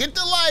 Get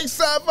the likes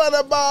up for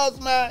the Boss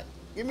Mac.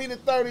 Give me the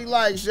 30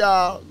 likes,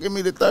 y'all. Give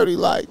me the 30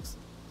 likes.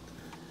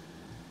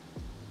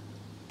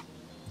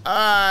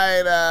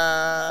 All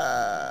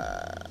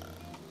right.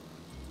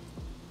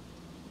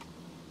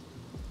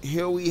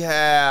 Here we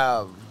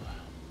have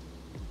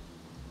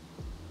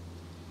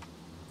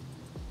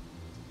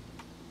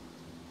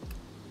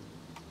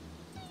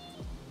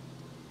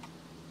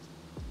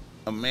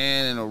a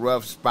man in a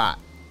rough spot.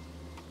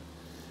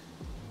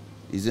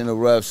 He's in a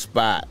rough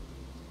spot.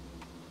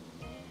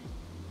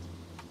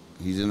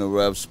 He's in a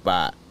rough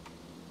spot.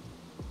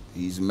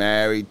 He's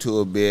married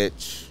to a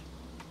bitch,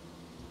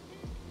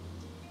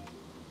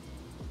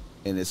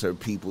 and it's her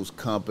people's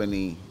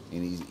company,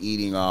 and he's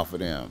eating off of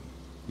them.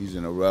 He's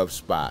in a rough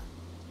spot.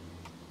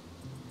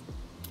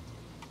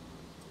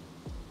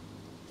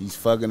 He's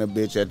fucking a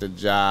bitch at the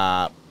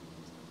job.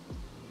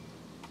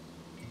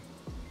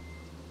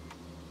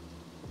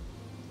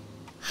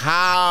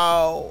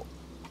 How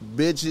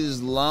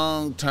bitches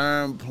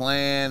long-term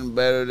plan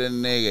better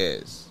than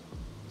niggas?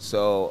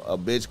 So a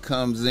bitch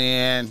comes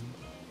in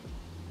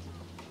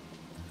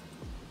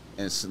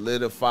and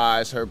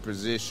solidifies her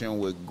position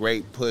with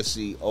great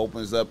pussy,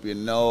 opens up your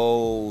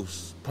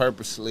nose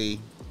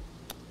purposely.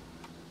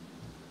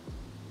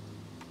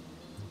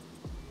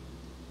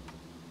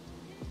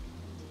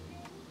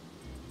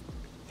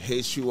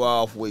 Hits you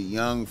off with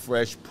young,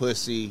 fresh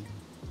pussy.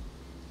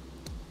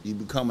 You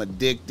become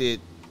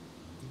addicted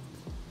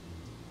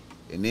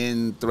and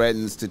then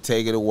threatens to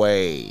take it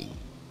away.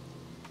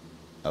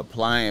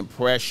 Applying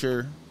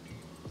pressure.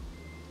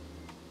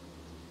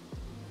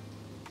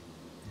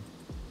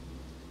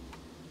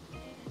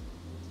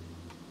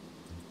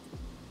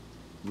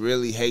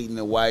 Really hating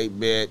the white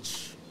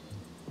bitch.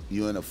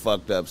 You in a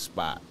fucked up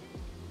spot.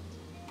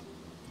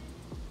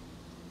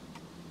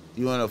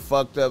 You in a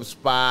fucked up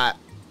spot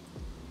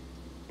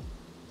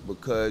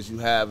because you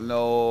have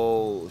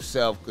no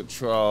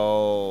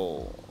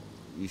self-control.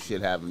 You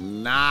should have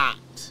not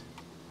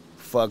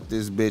fucked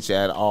this bitch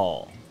at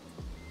all.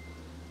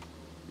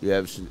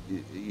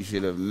 You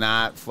should have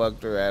not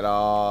fucked her at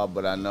all,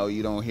 but I know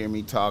you don't hear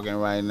me talking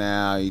right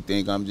now. You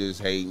think I'm just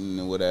hating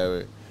or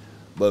whatever.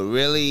 But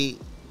really,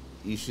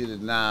 you should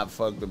have not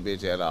fucked the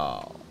bitch at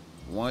all.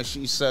 Once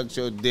she sucked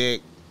your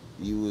dick,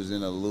 you was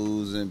in a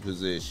losing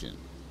position.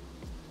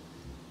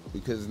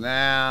 Because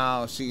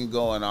now she can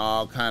go in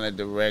all kind of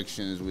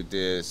directions with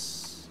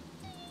this.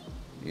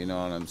 You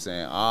know what I'm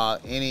saying?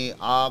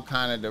 All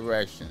kind of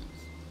directions.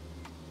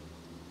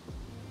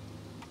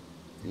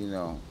 You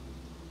know.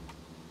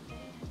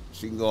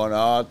 She can go in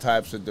all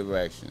types of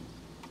directions.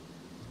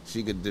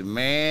 She could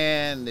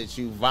demand that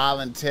you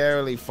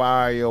voluntarily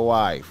fire your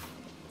wife.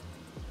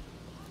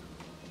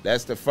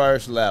 That's the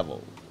first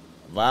level.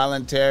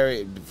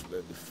 Voluntary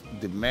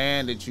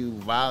demand that you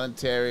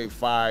voluntarily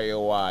fire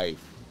your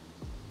wife.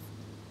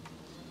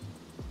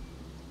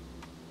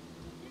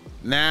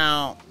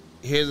 Now,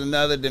 here's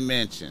another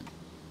dimension.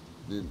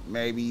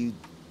 Maybe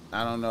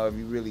I don't know if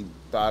you really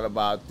thought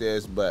about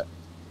this, but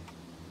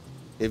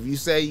if you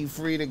say you're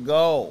free to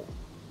go,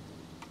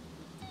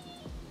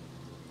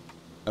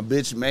 A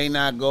bitch may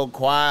not go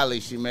quietly.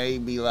 She may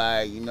be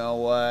like, you know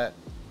what?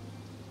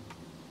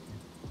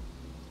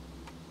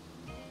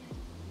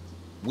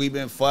 We've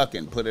been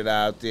fucking, put it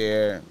out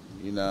there.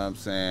 You know what I'm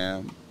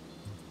saying?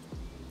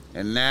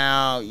 And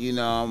now, you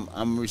know,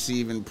 I'm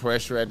receiving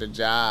pressure at the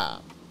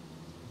job.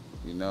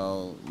 You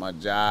know, my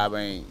job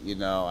ain't, you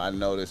know, I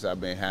noticed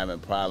I've been having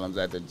problems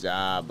at the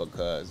job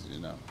because, you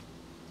know,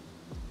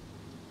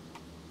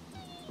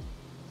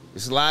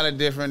 it's a lot of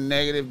different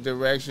negative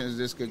directions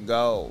this could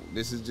go.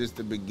 This is just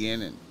the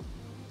beginning.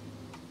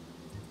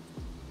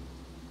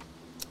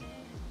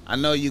 I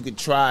know you could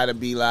try to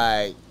be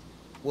like,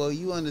 well,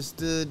 you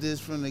understood this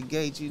from the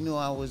gate. You knew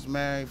I was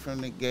married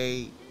from the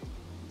gate.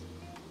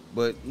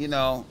 But, you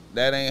know,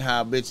 that ain't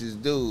how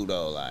bitches do,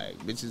 though. Like,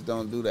 bitches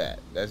don't do that.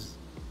 That's,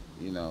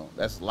 you know,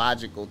 that's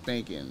logical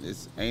thinking.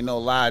 It's ain't no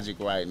logic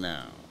right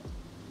now.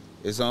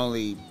 It's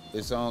only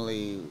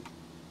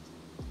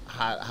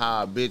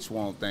how a bitch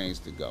want things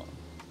to go.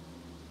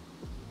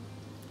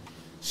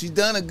 She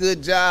done a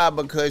good job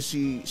because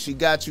she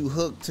got you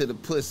hooked to the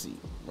pussy,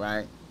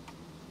 right?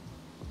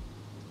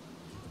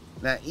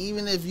 Now,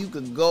 even if you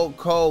could go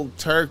cold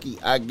turkey,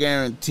 I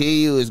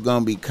guarantee you it's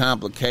gonna be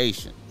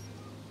complications.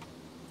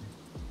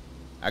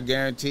 I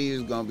guarantee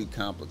you it's gonna be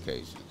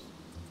complications.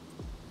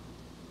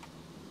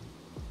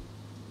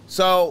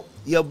 So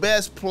your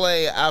best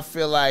play, I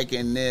feel like,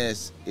 in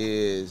this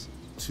is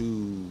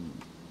to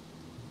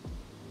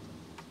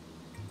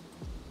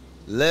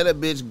let a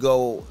bitch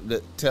go,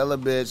 tell a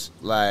bitch,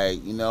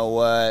 like, you know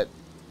what,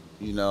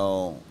 you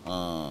know,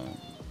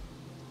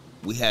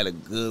 we had a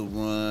good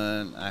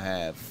run, I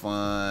had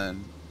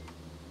fun,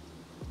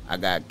 I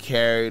got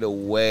carried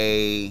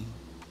away,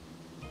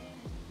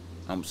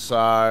 I'm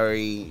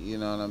sorry, you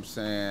know what I'm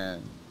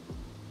saying,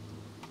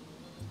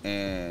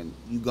 and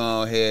you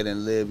go ahead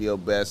and live your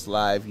best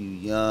life, you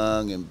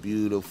young and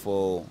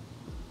beautiful,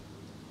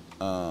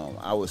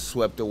 I was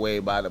swept away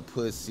by the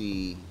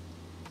pussy,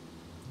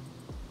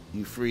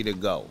 you free to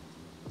go.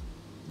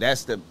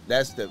 That's the,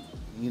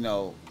 you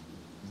know,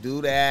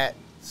 do that,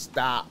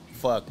 stop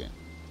fucking.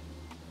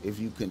 If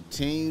you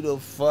continue to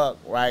fuck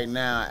right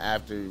now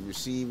after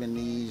receiving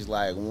these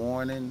like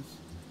warnings,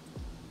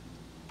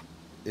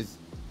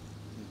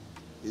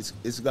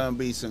 it's gonna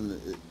be some,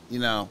 you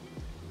know,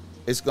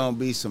 it's gonna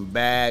be some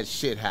bad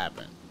shit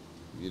happen.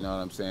 You know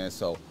what I'm saying?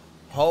 So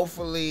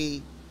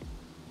hopefully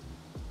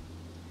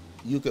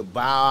you could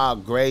bow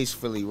out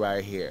gracefully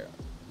right here,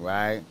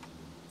 right?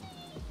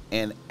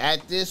 And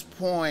at this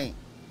point,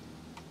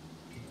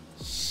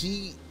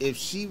 if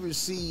she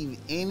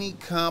received any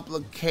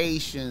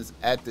complications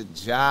at the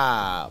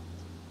job,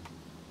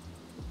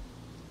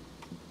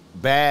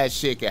 bad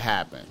shit could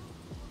happen.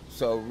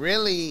 So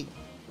really,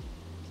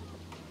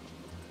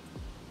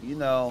 you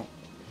know,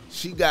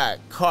 she got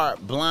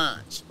carte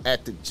blanche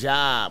at the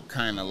job,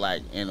 kind of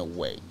like, in a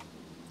way.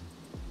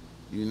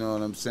 You know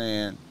what I'm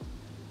saying?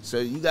 So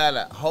you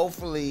gotta,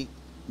 hopefully,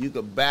 you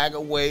could back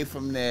away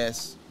from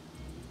this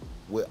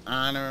with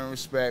honor and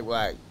respect,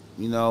 like,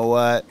 you know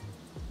what?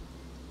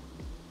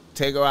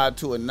 Take her out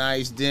to a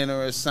nice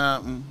dinner or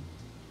something,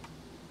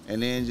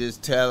 and then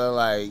just tell her,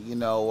 like, you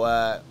know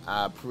what?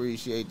 I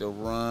appreciate the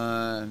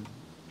run.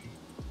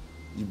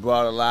 You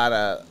brought a lot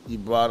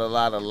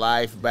of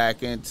life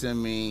back into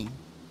me,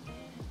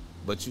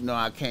 but you know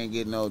I can't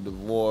get no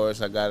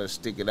divorce. I gotta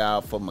stick it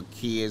out for my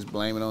kids.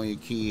 Blame it on your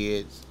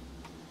kids,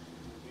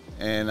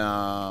 and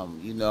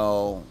you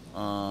know.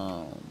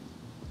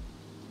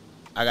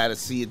 I gotta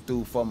see it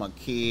through for my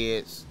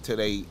kids till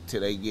they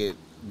get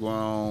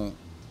grown,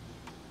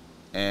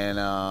 and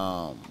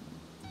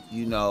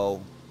you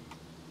know,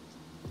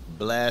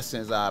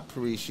 blessings. I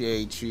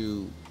appreciate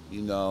you.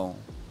 You know,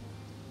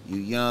 you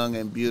young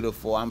and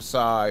beautiful. I'm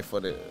sorry.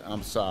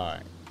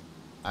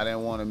 I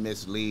didn't want to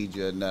mislead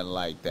you or nothing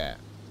like that.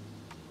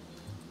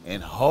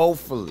 And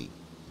hopefully,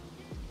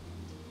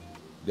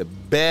 the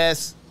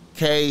best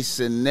case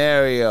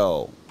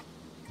scenario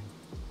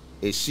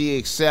is she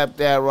accept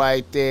that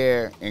right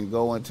there and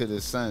go into the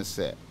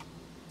sunset.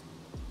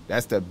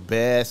 That's the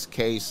best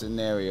case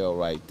scenario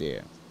right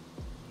there.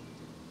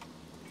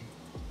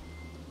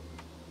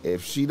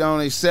 If she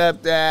don't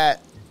accept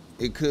that,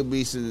 it could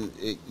be some,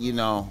 you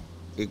know,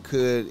 it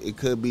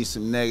could be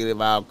some negative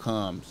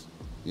outcomes.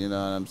 You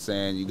know what I'm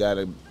saying? You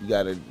gotta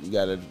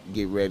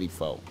get ready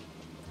for.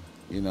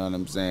 You know what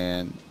I'm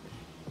saying?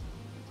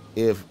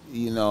 If,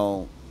 you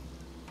know,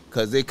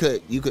 cause you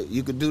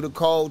could do the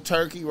cold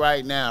turkey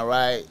right now,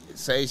 right?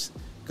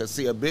 Cause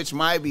see, a bitch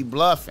might be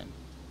bluffing.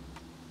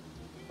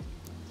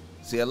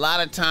 See, a lot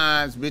of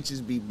times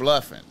bitches be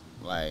bluffing.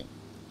 Like,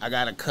 I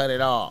gotta cut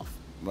it off,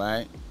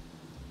 right?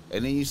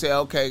 And then you say,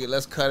 okay,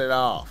 let's cut it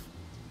off.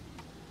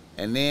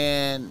 And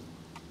then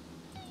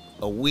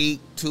a week,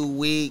 2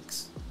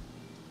 weeks,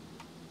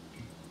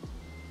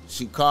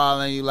 she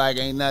calling you like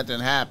ain't nothing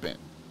happened.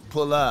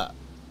 Pull up.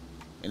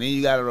 And then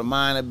you gotta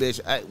remind a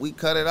bitch, hey, we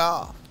cut it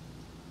off.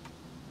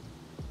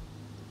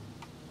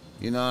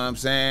 You know what I'm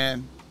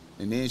saying?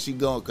 And then she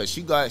gonna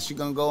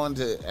go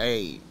into,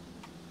 hey,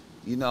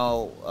 you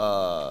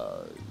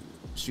know,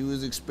 she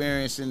was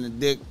experiencing the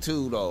dick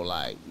too, though.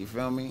 Like, you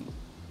feel me?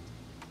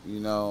 You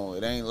know,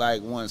 it ain't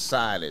like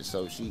one-sided.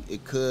 So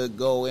it could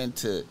go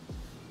into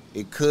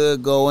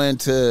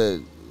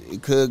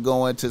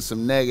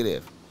some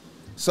negative.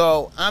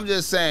 So I'm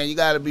just saying, you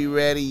gotta be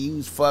ready.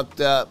 You's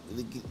fucked up.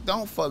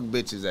 Don't fuck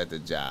bitches at the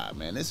job,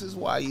 man. This is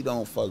why you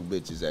don't fuck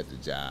bitches at the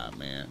job,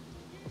 man.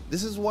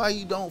 This is why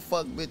you don't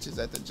fuck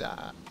bitches at the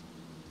job.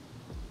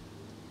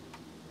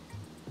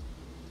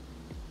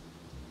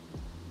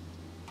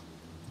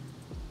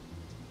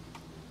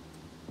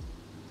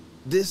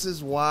 This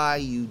is why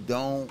you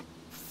don't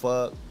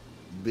fuck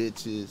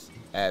bitches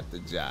at the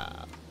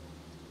job.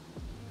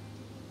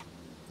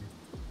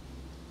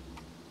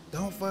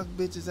 Don't fuck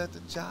bitches at the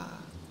job.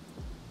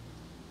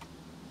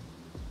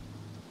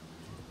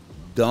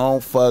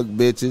 Don't fuck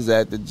bitches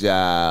at the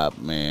job,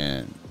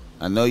 man.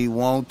 I know you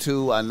want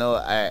to. I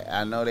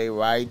know they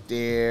right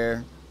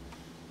there.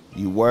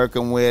 You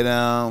working with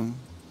them.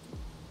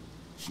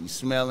 She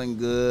smelling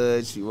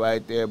good. She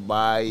right there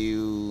by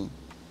you.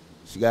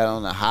 She got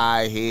on the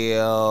high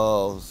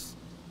heels.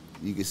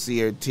 You can see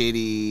her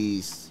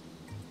titties.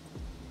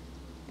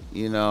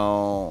 You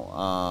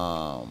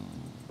know,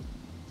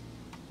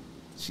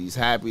 she's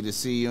happy to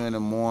see you in the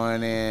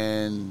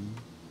morning.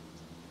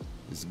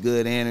 It's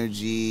good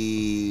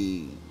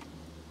energy.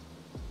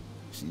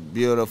 She's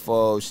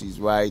beautiful. She's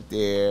right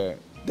there.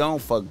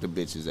 Don't fuck the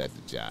bitches at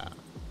the job.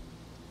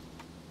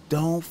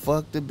 Don't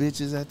fuck the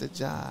bitches at the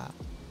job.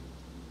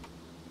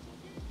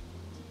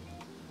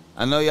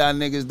 I know y'all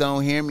niggas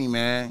don't hear me,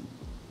 man.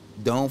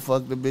 Don't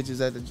fuck the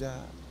bitches at the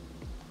job.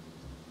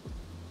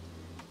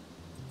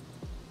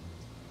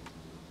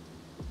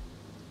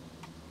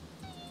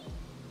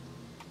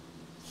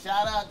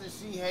 Shout out to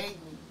She Hate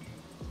Me.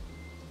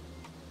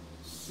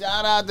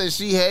 Shout out to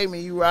She Hate Me.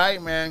 You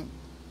right, man.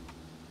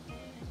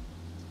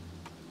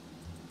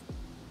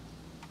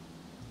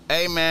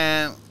 Hey,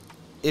 man.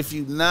 If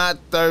you not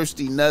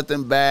thirsty,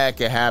 nothing bad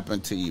can happen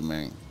to you,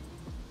 man.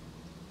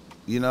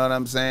 You know what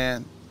I'm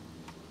saying?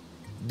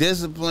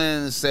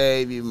 Discipline to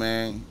save you,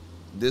 man.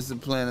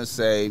 Discipline to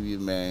save you,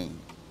 man.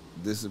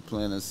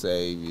 Discipline to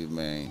save you,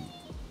 man.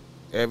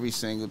 Every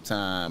single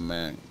time,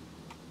 man.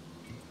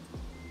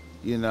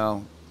 You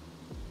know,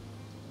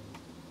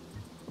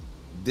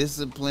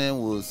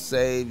 discipline will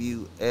save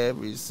you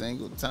every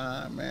single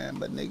time, man.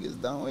 But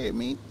niggas don't hear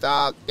me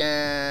talking.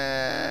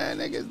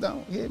 Niggas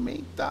don't hear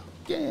me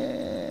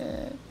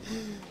talking.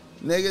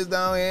 Niggas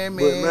don't hear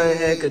me.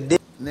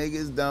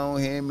 Niggas don't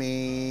hear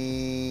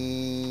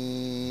me.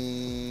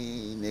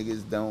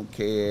 Niggas don't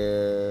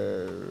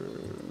care.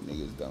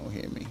 Niggas don't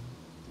hear me.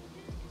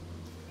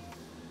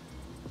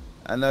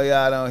 I know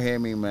y'all don't hear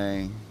me,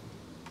 man.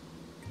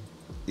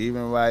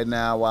 Even right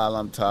now while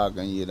I'm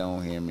talking, you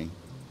don't hear me.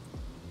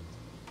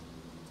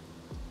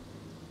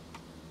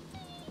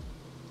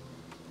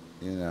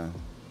 You know.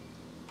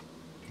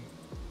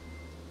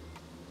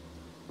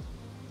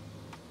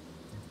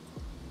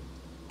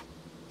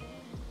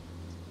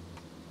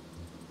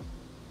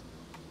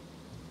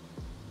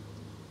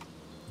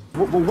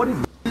 What is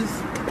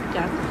this?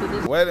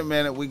 Wait a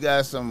minute, we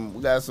got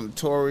some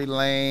Tory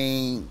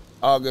Lane,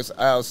 August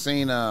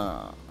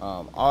Alsina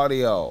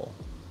audio.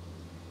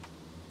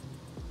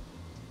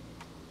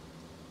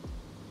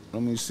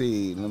 Let me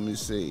see.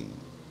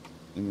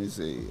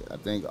 I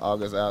think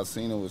August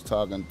Alsina was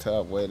talking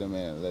tough. Wait a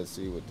minute, let's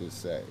see what this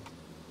say.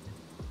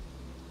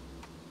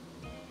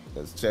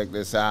 Let's check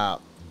this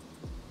out.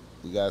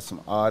 We got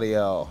some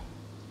audio.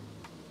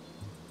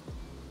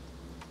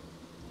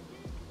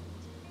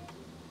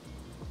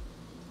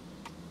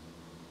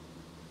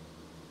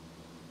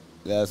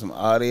 Got some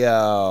audio.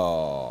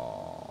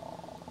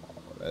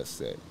 Let's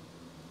see.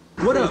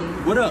 What up?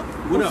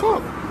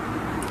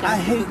 I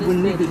hate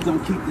when niggas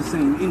don't keep the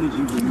same energy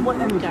with you. What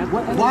energy?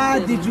 Why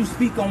did you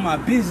speak on my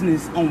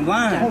business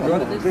online,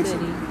 brother?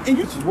 And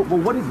you,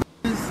 what is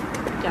this?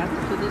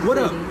 What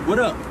up?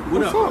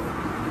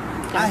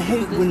 I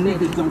hate when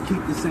niggas don't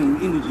keep the same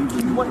energy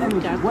with you. What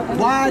energy?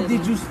 Why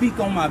did you speak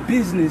on my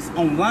business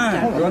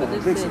online, brother?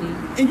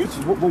 And you,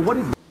 what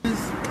is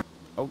this?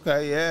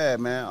 Okay, yeah,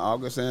 man.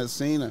 August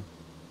Alsina.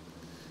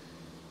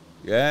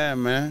 Yeah,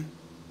 man.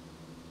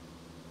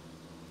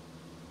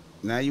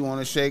 Now you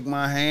want to shake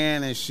my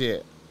hand and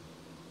shit.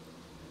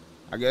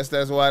 I guess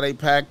that's why they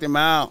packed him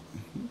out.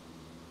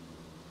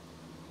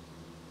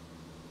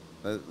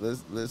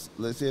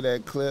 Let's hear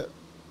that clip.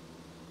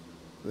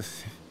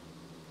 Let's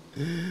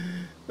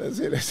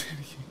hear that shit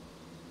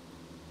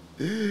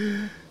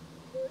again.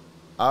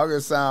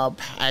 August sound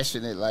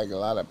passionate, like a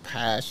lot of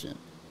passion.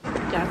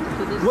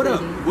 What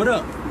up?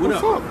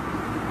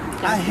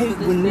 I hate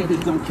when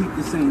niggas don't keep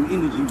the same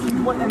energy with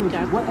you. What energy?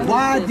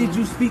 Why did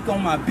you speak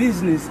on my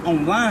business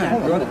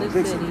online, brother?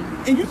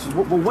 And you,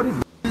 what is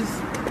this?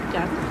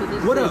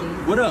 What up?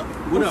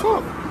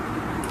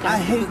 I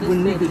hate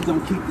when niggas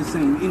don't keep the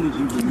same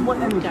energy with you. What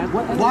energy?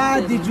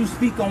 Why did you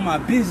speak on my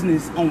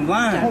business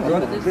online,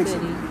 brother?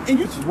 And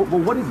you,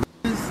 what is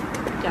this?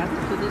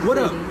 What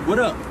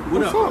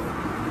up?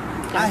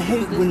 I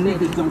hate when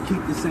niggas don't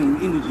keep the same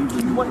energy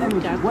with me. What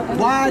energy?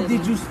 Why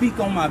did you speak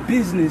on my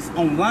business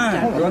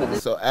online, brother?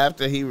 So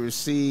after he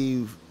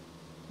received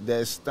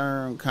that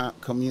stern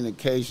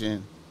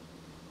communication,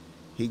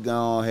 he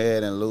go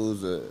ahead and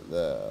lose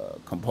the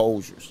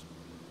composures.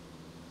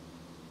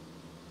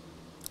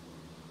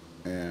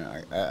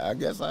 And I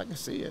guess I can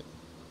see it.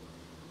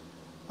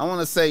 I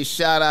want to say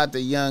shout out to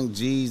Young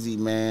Jeezy,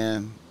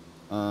 man.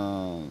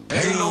 Young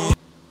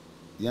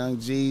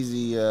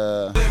Jeezy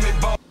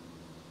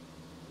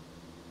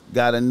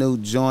got a new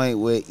joint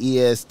with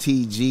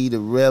ESTG, the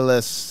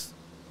realest.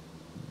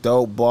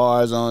 Dope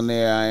bars on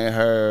there. I ain't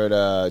heard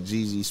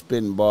Jeezy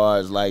spitting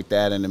bars like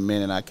that in a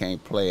minute. I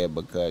can't play it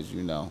because,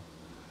 you know,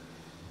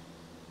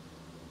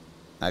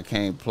 I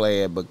can't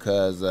play it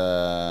because,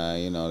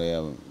 you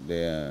know,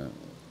 they're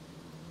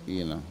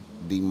you know,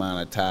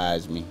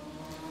 demonetize me.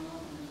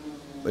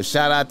 But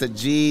shout out to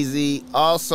Jeezy. Also,